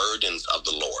the burdens of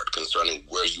the Lord concerning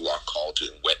where you are called to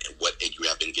and what you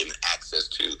have been given access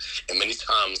to. And many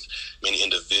times, many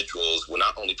individuals will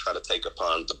not only try to take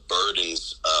upon the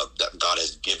burdens that God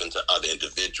has given to other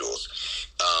individuals,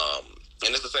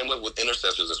 and it's the same way with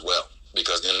intercessors as well,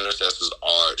 because intercessors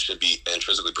should be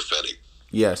intrinsically prophetic.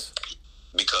 Yes.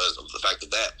 Because of the fact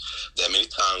that many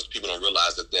times people don't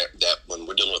realize that when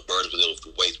we're dealing with burdens, we're dealing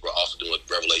with weights, we're also dealing with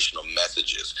revelational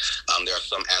messages. There are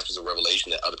some aspects of revelation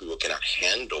that other people cannot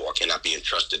handle or cannot be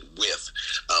entrusted with,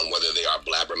 whether they are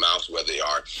blabbermouths, whether they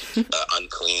are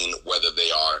unclean, whether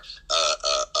they are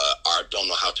don't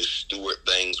know how to steward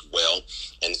things well.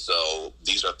 And so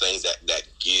these are things that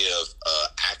give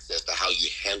access to how you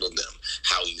handle them,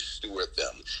 how you steward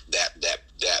them, that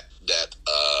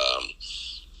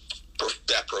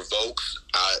provokes,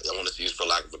 I want to use, for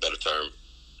lack of a better term,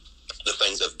 the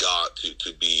things of God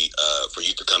to be for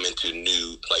you to come into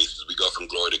new places. We go from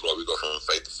glory to glory, we go from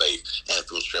faith to faith, and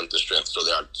from strength to strength. So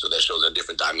that shows there are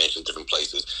different dimensions, different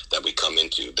places that we come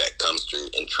into that comes through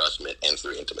entrustment and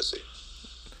through intimacy.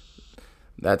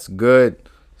 That's good.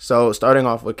 So starting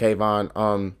off with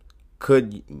Kavone,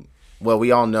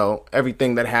 we all know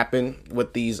everything that happened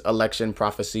with these election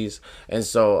prophecies. And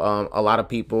so a lot of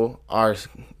people are,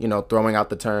 throwing out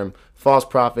the term false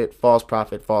prophet,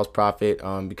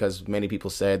 because many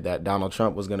people said that Donald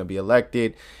Trump was going to be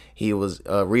elected. He was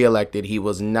reelected. He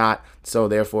was not. So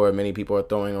therefore, many people are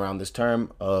throwing around this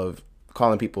term of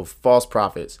calling people false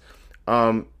prophets.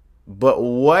 But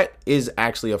what is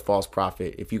actually a false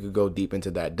prophet, if you could go deep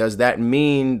into that? Does that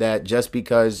mean that just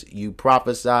because you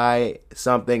prophesy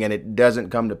something and it doesn't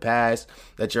come to pass,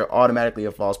 that you're automatically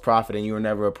a false prophet and you were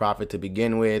never a prophet to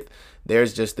begin with?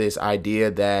 There's just this idea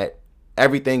that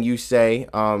everything you say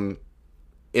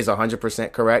is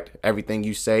 100% correct. Everything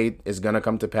you say is going to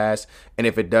come to pass. And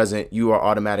if it doesn't, you are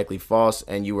automatically false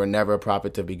and you were never a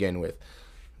prophet to begin with.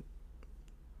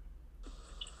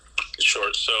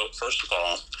 Sure. So first of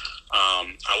all,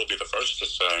 I will be the first to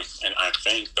say, and I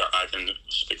think that I can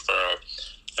speak for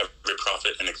every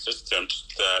prophet in existence,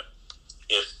 that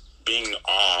if being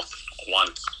off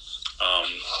once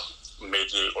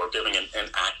made you, or giving an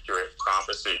inaccurate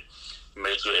prophecy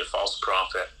made you a false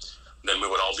prophet, then we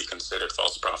would all be considered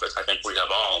false prophets. I think we have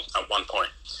all at one point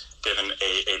given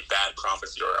a bad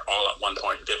prophecy, or all at one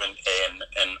point given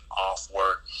an off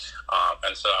word.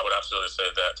 And so I would absolutely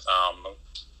say that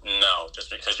no,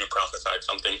 just because you prophesied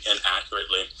something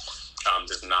inaccurately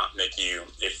does not make you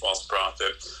a false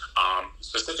prophet.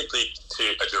 Specifically to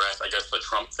address, I guess, the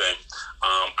Trump thing,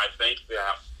 I think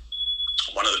that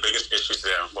one of the biggest issues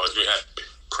there was we had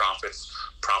prophets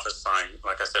prophesying,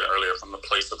 like I said earlier, from the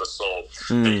place of the soul.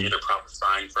 They're either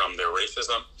prophesying from their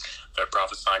racism, they're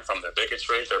prophesying from their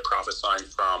bigotry, they're prophesying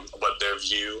from what their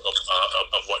view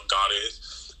of what God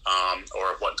is.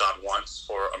 Or what God wants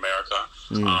for America.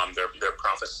 They're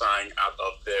prophesying out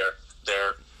of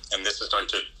their, and this is going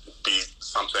to be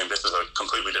something, this is a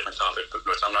completely different topic,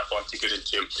 which I'm not going to get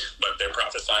into, but they're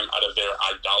prophesying out of their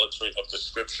idolatry of the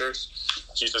scriptures.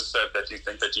 Jesus said that you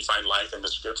think that you find life in the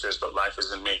scriptures, but life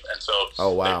is in me. And so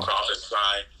they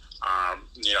prophesy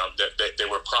They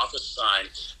were prophesying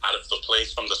out of the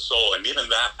place from the soul, and even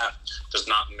that does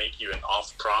not make you an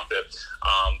off prophet,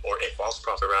 or a false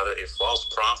prophet. Rather, a false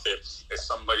prophet is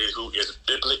somebody who is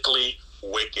biblically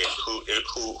wicked, who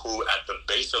at the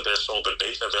base of their soul, the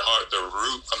base of their heart, the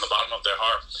root from the bottom of their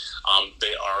heart,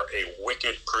 they are a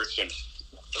wicked person.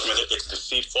 Whether it's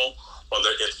deceitful, whether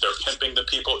it's they're pimping the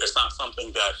people, it's not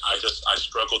something that I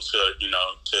struggle to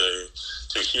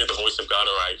hear the voice of God,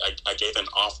 or I gave an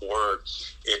off word.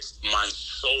 It's my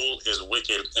soul is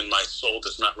wicked and my soul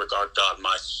does not regard God.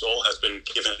 My soul has been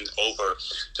given over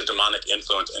to demonic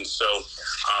influence. And so,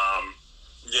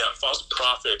 false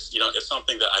prophets, it's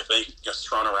something that I think gets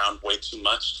thrown around way too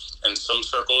much in some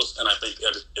circles. And I think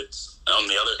it's, on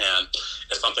the other hand,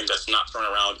 it's something that's not thrown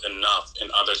around enough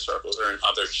in other circles or in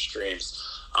other streams.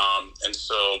 And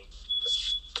so,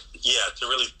 to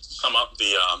really sum up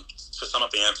the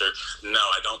answer, no,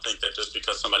 I don't think that just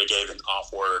because somebody gave an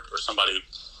off word or somebody,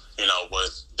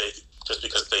 just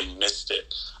because they missed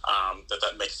it,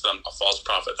 that makes them a false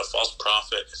prophet. A false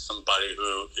prophet is somebody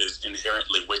who is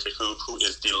inherently wicked, who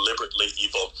is deliberately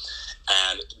evil,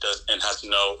 and has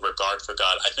no regard for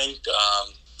God. I think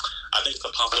it's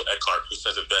Apostle Eckhart who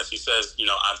says it best. He says,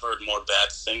 I've heard more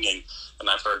bad singing than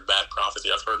I've heard bad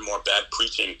prophecy. I've heard more bad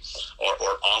preaching or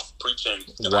off preaching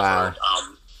than I've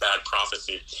heard bad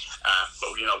prophecy.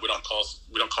 But we don't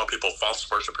call people false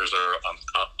worshipers or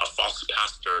a false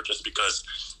pastor just because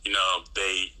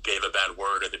they gave a bad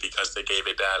word, or because they gave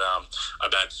a bad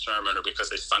sermon, or because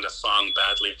they sung a song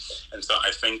badly. And so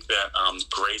I think that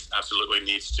grace absolutely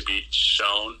needs to be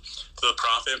shown to the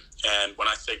prophet. And when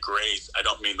I say grace, I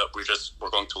don't mean that we're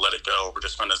going to let it go. We're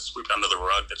just going to sweep it under the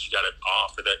rug that you got it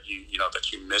off, or that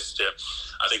that you missed it.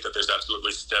 I think that there's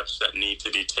absolutely steps that need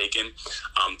to be taken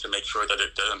to make sure that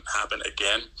it doesn't happen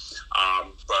again.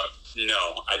 But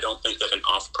no, I don't think that an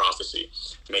off prophecy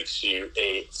makes you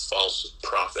a false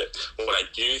prophet. What I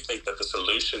do think that the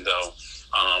solution, though,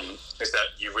 is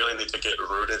that you really need to get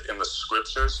rooted in the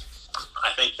scriptures.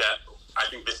 I think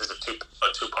this is a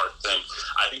two-part thing.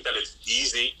 I think that it's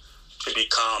easy to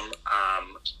become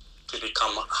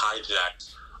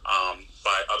hijacked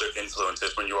by other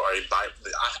influences when you are I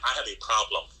have a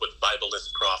problem with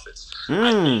Bibleless prophets.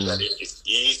 I think that it is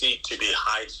easy to be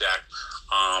hijacked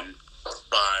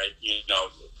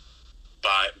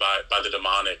by the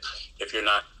demonic if you're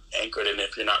not anchored and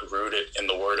if you're not rooted in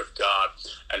the Word of God.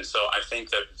 And so I think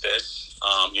that this,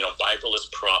 Bibleless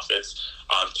prophets,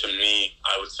 to me,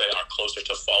 I would say are closer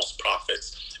to false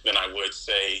prophets than I would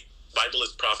say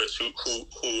Bibleless prophets who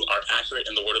are accurate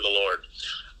in the Word of the Lord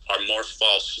are more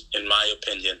false, in my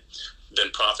opinion, than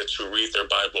prophets who read their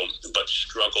Bible but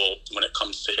struggle when it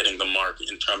comes to hitting the mark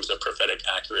in terms of prophetic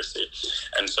accuracy.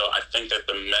 And so I think that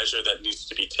the measure that needs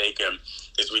to be taken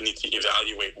is we need to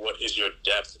evaluate what is your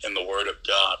depth in the Word of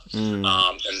God. And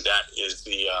that is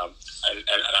and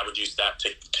I would use that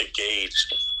to gauge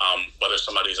whether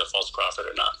somebody is a false prophet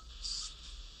or not.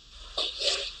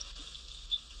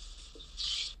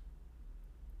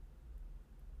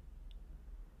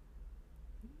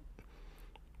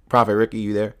 Prophet Ricky,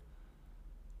 you there?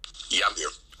 Yeah, I'm here.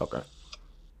 Okay.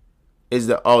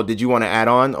 Did you want to add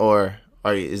on, or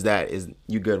is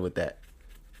you good with that?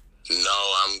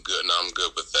 No, I'm good. No, I'm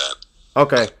good with that.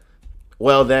 Okay.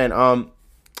 Well then, I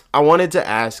wanted to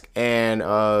ask, and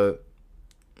I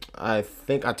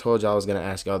think I told y'all I was gonna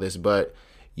ask y'all this, but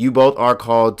you both are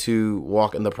called to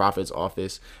walk in the prophet's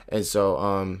office, and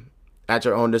so at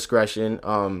your own discretion,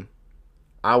 I'm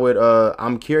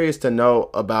curious to know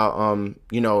about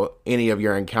any of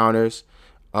your encounters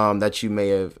that you may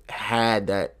have had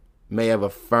that may have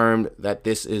affirmed that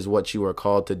this is what you were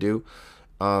called to do.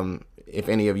 If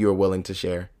any of you are willing to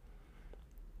share.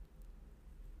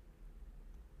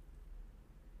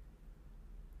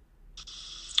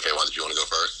 Okay, did you want to go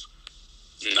first?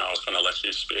 No, I was going to let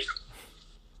you speak.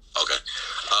 Okay.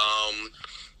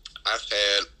 I've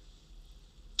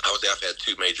had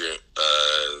two major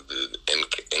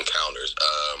encounters.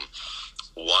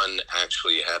 One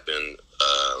actually happened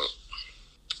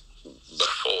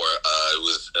before. It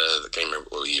was I can't remember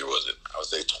what year was it. I would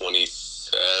say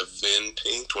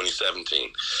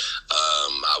 2017.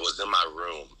 I was in my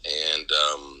room and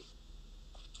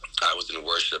I was in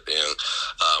worship, and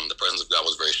the presence of God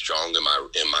was very strong in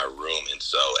my room. And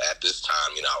so at this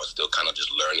time, I was still kind of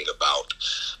just learning about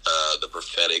the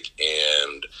prophetic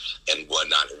and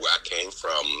whatnot. Where I came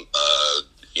from,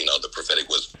 the prophetic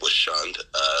was shunned.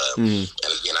 And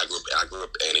again, I grew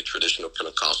up in a traditional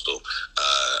Pentecostal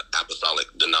apostolic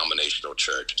denominational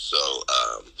church. So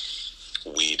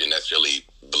we didn't necessarily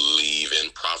believe in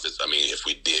prophets. I mean, if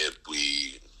we did,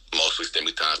 we mostly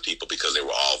stigmatized people because they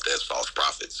were all as false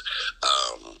prophets,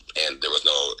 and there was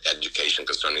no education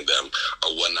concerning them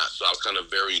or whatnot. So I was kind of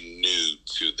very new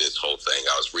to this whole thing.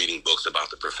 I was reading books about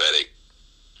the prophetic.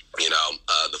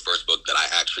 The first book that I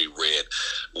actually read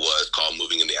was called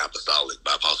Moving in the Apostolic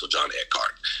by Apostle John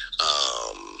Eckhart,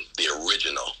 the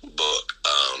original book.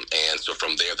 And so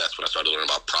from there, that's when I started learning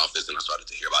about prophets, and I started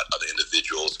to hear about other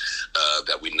individuals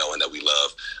that we know and that we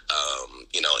love,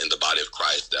 in the body of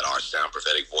Christ that are sound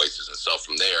prophetic voices. And so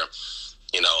from there,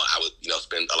 I would,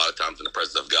 spend a lot of times in the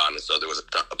presence of God. And so there was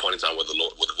a point in time where the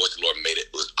voice of the Lord made it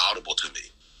was audible to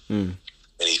me. Mm.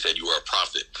 And he said, "You are a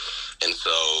prophet." And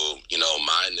so,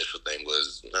 my initial thing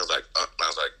was, I was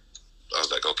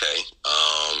like, okay,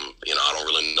 I don't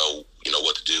really know,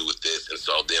 what to do with this. And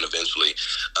so then eventually,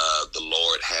 the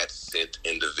Lord had sent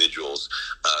individuals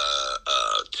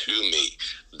to me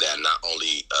that not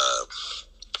only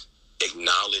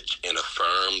acknowledged and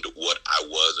affirmed what I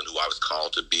was and who I was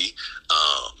called to be,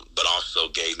 but also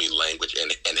gave me language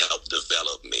and helped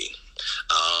develop me.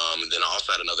 And then I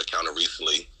also had another encounter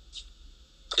recently.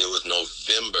 It was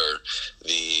November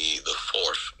the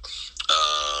 4th.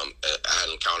 I had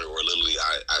an encounter where literally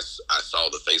I saw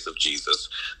the face of Jesus,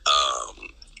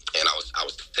 and I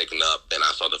was taken up, and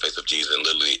I saw the face of Jesus, and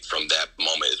literally from that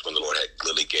moment is when the Lord had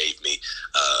literally gave me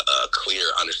a clear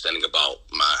understanding about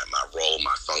my role,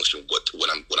 my function, what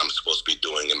I'm supposed to be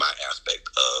doing in my aspect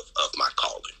of my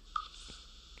calling.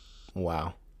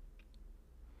 Wow.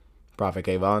 Prophet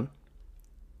Kavone?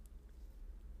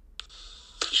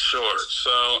 Sure.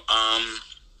 So,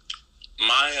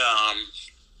 my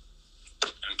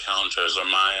encounters, or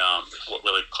my what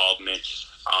really called me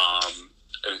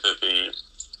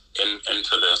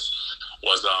into this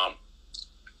was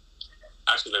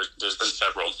actually there's been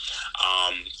several.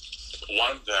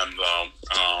 One of them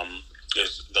though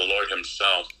is the Lord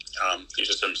Himself.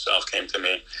 Jesus Himself came to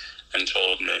me and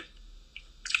told me.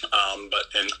 But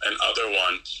in other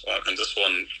ones,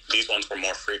 and these ones were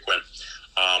more frequent.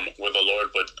 Where the Lord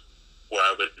where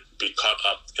I would be caught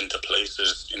up into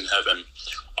places in heaven,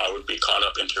 I would be caught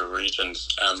up into regions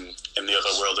in the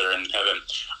other world there in heaven,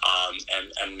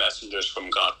 and messengers from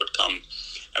God would come,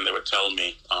 and they would tell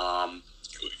me, who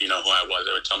I was.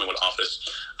 They would tell me what office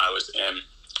I was in,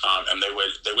 and they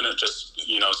wouldn't just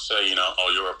say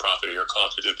oh, you're a prophet, or you're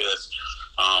called to do this.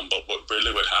 But what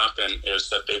really would happen is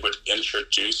that they would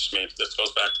introduce me. This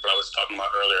goes back to what I was talking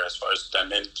about earlier as far as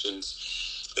dimensions.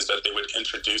 Is that they would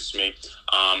introduce me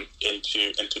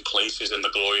into places in the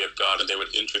glory of God, and they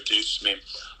would introduce me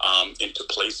into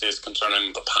places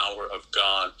concerning the power of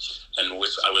God, and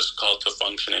which I was called to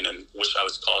function in, and which I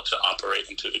was called to operate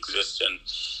into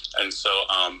existence. And so,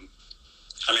 I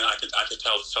could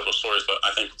tell several stories, but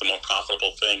I think the more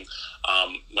profitable thing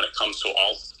when it comes to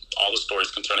all the stories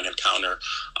concerning encounter,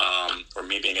 or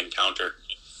me being encountered,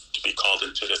 to be called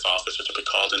into this office or to be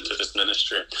called into this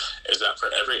ministry, is that for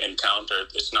every encounter,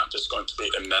 it's not just going to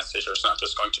be a message, or it's not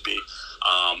just going to be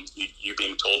you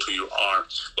being told who you are,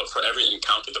 but for every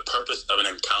encounter, the purpose of an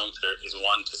encounter is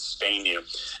one, to sustain you.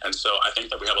 And so I think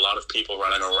that we have a lot of people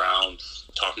running around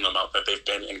talking about that they've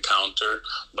been encountered,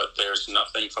 but there's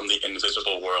nothing from the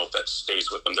invisible world that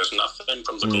stays with them. There's nothing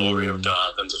from the glory of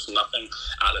God, and there's nothing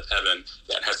out of heaven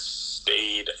that has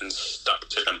stayed and stuck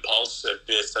to them. Paul said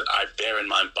this, that I bear in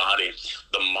my body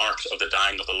the marks of the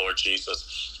dying of the Lord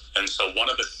Jesus. And so one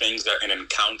of the things that an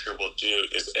encounter will do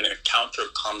is an encounter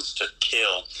comes to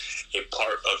kill a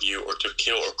part of you, or to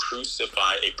kill or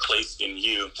crucify a place in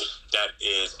you that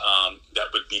is that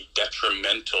would be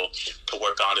detrimental to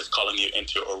where God is calling you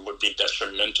into, or would be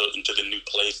detrimental into the new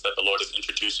place that the Lord is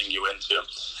introducing you into.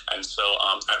 And so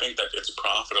I think that it's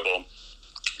profitable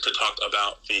to talk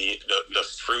about the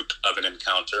fruit of an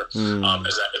encounter,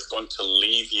 is that it's going to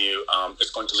leave you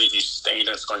stained,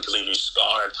 and it's going to leave you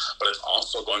scarred, but it's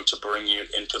also going to bring you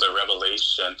into the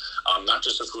revelation, not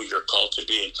just of who you're called to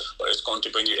be, but it's going to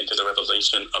bring you into the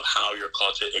revelation of how you're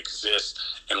called to exist,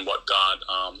 and what God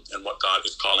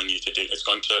is calling you to do. It's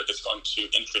going to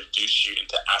introduce you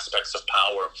into aspects of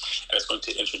power, and it's going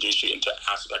to introduce you into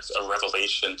aspects of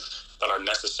revelation that are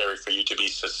necessary for you to be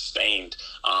sustained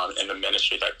in the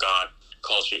ministry that God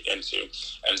calls you into.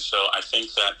 And so I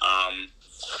think that,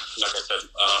 like I said,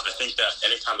 I think that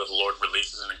anytime that the Lord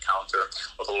releases an encounter,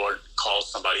 or the Lord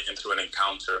calls somebody into an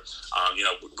encounter,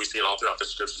 we see it all throughout the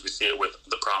scriptures. We see it with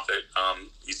the prophet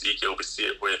Ezekiel. We see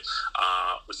it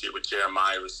with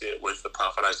Jeremiah. We see it with the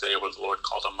prophet Isaiah, where the Lord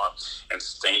called him up and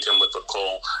stained him with the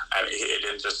coal. And it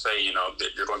didn't just say, that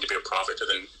you're going to be a prophet to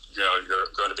the you're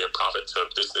going to be a prophet to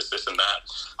this, and that.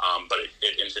 But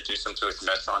it introduced him to his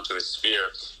metron, to his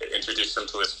sphere. It introduced him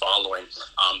to his following.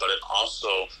 But it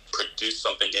also produced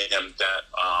something in him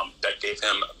that gave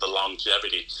him the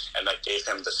longevity and that gave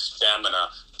him the stamina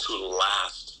to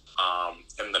last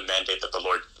in the mandate that the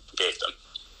Lord gave them.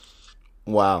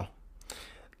 Wow.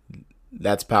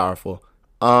 That's powerful.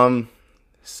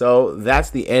 So that's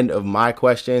the end of my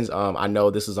questions. I know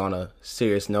this is on a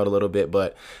serious note a little bit,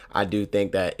 but I do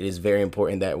think that it is very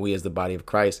important that we as the body of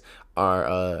Christ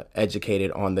are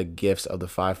educated on the gifts of the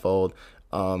fivefold.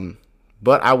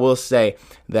 But I will say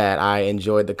that I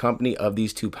enjoyed the company of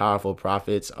these two powerful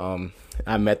prophets.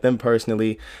 I met them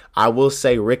personally. I will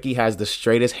say Ricky has the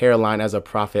straightest hairline as a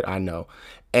prophet I know.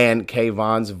 And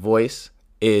Kavone's voice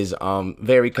is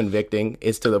very convicting.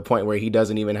 It's to the point where he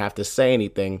doesn't even have to say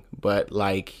anything, but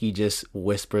like he just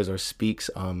whispers or speaks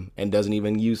and doesn't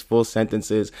even use full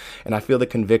sentences. And I feel the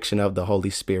conviction of the Holy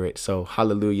Spirit. So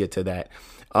hallelujah to that.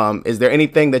 Is there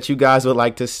anything that you guys would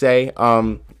like to say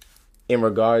in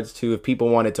regards to if people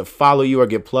wanted to follow you or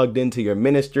get plugged into your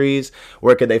ministries?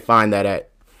 Where could they find that at?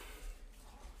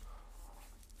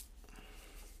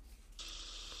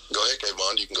 Go ahead,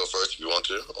 Kavone. You can go first if you want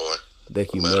to, or The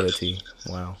humility.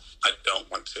 Wow. I don't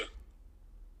want to.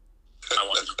 I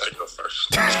want you to go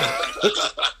first.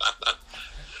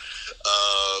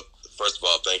 First of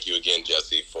all, thank you again,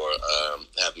 Jesse, for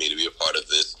having me to be a part of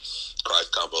this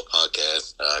Christ Combo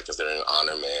podcast. I consider it an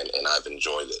honor, man, and I've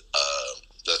enjoyed it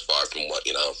thus far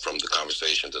from the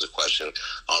conversation to the question,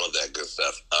 all of that good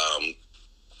stuff.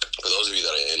 For those of you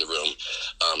that are in the room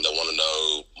that want to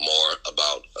know more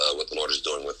about what the Lord is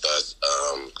doing with us,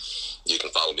 you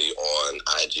can follow me on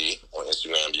IG, on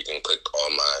Instagram. You can click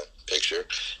on my picture,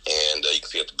 and you can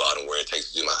see at the bottom where it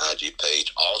takes you to my IG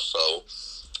page. Also,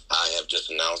 I have just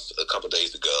announced a couple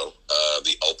days ago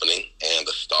the opening and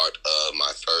the start of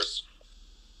my first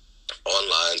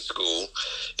online school.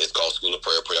 It's called School of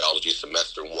Prayer Prayerology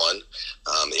Semester 1.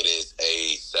 It is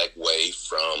a segue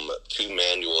from 2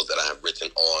 manuals that I have written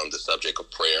on the subject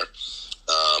of prayer.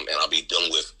 And I'll be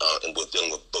dealing with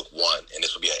book 1, and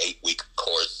this will be an 8-week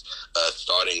course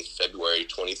starting February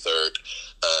 23rd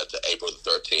to April the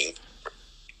 13th.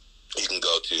 You can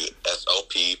go to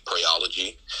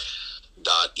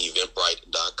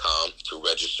sopprayology.eventbrite.com to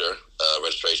register.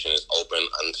 Registration is open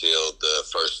until the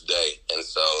first day, and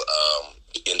so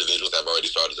individuals have already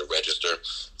started to register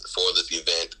for this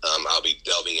event. I'll be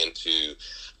delving into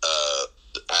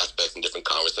aspects and different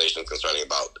conversations concerning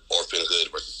about orphanhood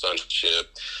versus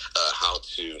sonship, how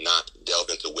to not delve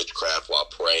into witchcraft while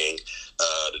praying,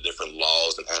 the different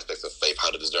laws and aspects of faith,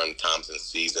 how to discern the times and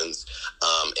seasons,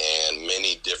 and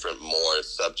many different more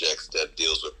subjects that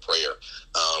deals with prayer.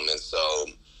 And so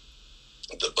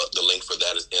the link for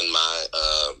that is in my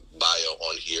bio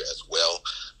on here as well.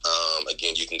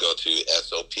 Again, you can go to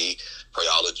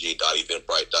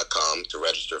sopprayology.eventbrite.com to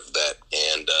register for that.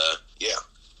 And yeah.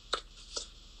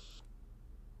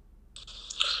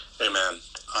 Amen.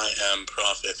 I am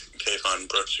Prophet Kavone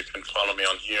Brooks. You can follow me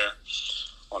on here,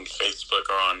 on Facebook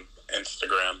or on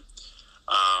Instagram.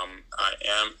 I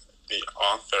am the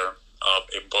author of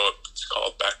a book. It's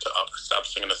called Back to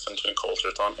Establishing an Ascension Culture.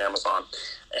 It's on Amazon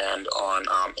and on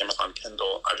Amazon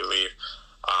Kindle, I believe.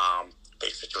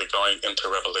 Basically going into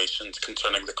revelations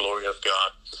concerning the glory of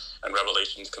God and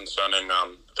revelations concerning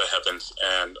the heavens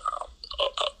and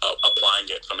applying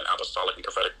it from an apostolic and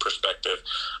prophetic perspective.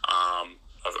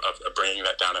 Of bringing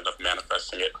that down and of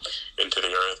manifesting it into the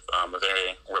earth, a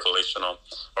very revelational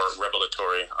or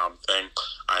revelatory thing.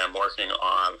 I am working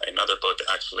on another book,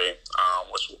 actually,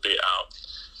 which will be out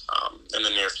in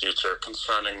the near future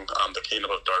concerning the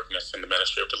kingdom of darkness and the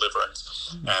ministry of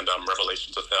deliverance and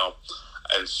revelations of hell.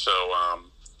 And so,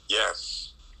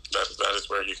 yes, that is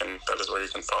where you can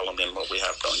follow me and what we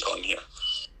have going here.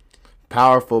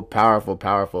 Powerful, powerful,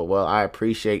 powerful. Well, I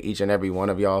appreciate each and every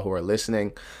one of y'all who are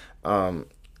listening. And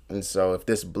so if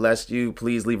this blessed you,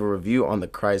 please leave a review on the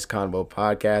Christ Convo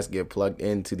podcast. Get plugged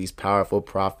into these powerful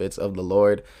prophets of the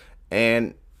Lord.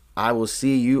 And I will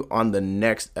see you on the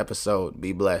next episode.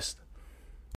 Be blessed.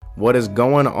 What is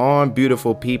going on,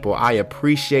 beautiful people? I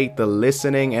appreciate the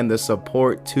listening and the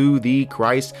support to the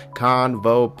Christ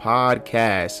Convo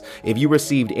podcast. If you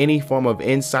received any form of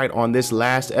insight on this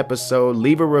last episode,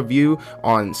 leave a review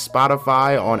on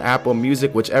Spotify, on Apple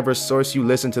Music, whichever source you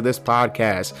listen to this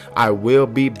podcast. I will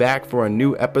be back for a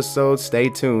new episode. Stay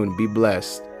tuned. Be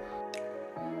blessed.